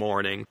 12th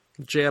morning.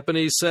 The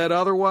Japanese said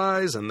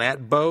otherwise, and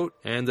that boat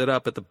ended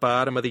up at the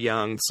bottom of the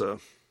Yangtze.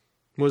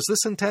 Was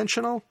this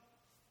intentional?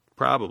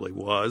 Probably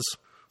was.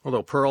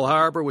 Although Pearl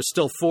Harbor was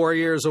still 4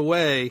 years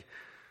away,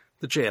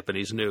 the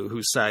Japanese knew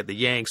whose side the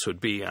Yanks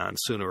would be on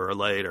sooner or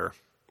later.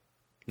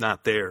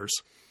 Not theirs.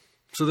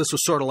 So this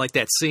was sort of like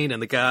that scene in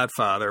The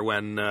Godfather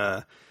when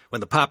the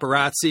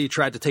paparazzi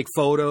tried to take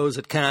photos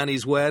at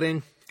Connie's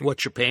wedding. What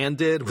Japan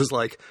did was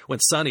like when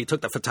Sonny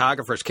took the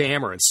photographer's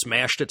camera and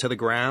smashed it to the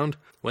ground.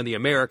 When the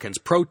Americans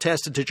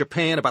protested to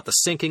Japan about the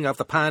sinking of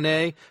the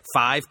Panay,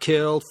 5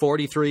 killed,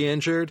 43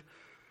 injured,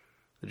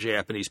 the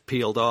Japanese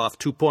peeled off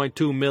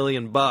 $2.2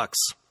 million,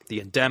 the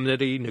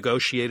indemnity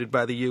negotiated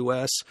by the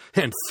U.S.,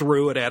 and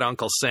threw it at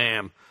Uncle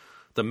Sam.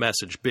 The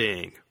message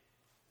being,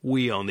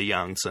 we own the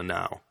Yangtze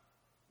now.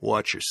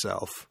 Watch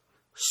yourself.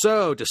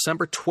 So,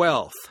 December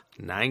 12th,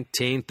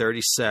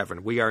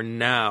 1937, we are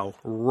now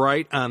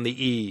right on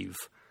the eve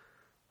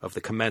of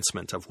the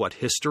commencement of what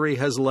history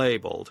has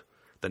labeled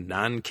the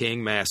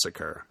Nanking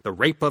Massacre, the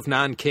Rape of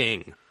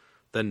Nanking,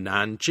 the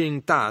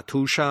Nanjing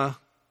Datusha.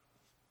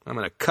 I'm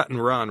going to cut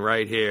and run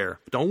right here.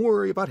 Don't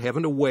worry about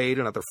having to wait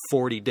another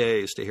 40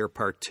 days to hear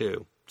part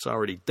 2. It's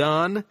already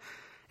done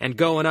and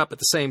going up at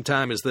the same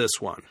time as this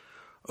one.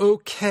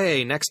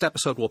 Okay, next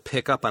episode we'll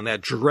pick up on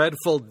that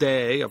dreadful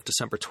day of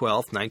December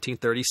 12th,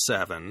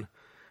 1937.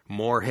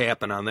 More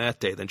happened on that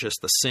day than just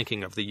the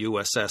sinking of the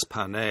USS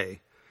Panay.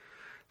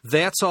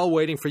 That's all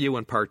waiting for you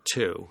in part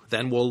 2.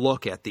 Then we'll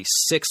look at the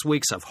 6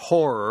 weeks of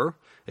horror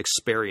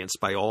experienced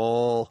by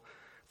all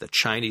the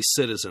Chinese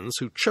citizens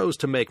who chose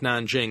to make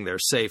Nanjing their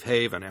safe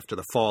haven after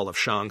the fall of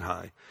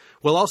Shanghai.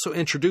 We'll also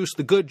introduce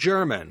the good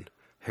German,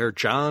 Herr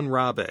John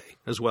Rabe,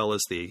 as well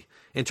as the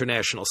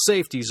international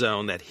safety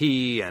zone that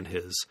he and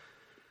his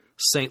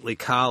saintly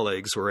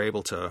colleagues were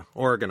able to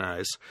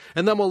organize.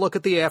 And then we'll look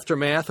at the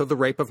aftermath of the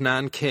rape of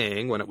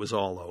Nanking when it was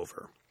all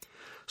over.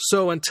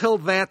 So until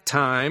that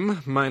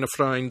time, meine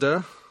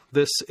Freunde,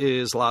 this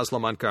is Laszlo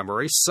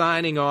Montgomery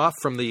signing off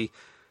from the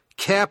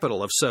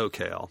capital of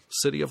SoCal,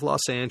 city of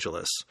Los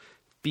Angeles,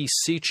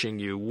 beseeching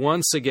you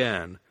once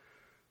again,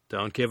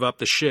 don't give up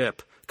the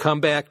ship.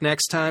 Come back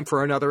next time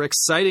for another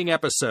exciting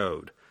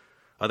episode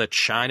of the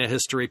China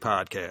History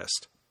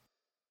Podcast.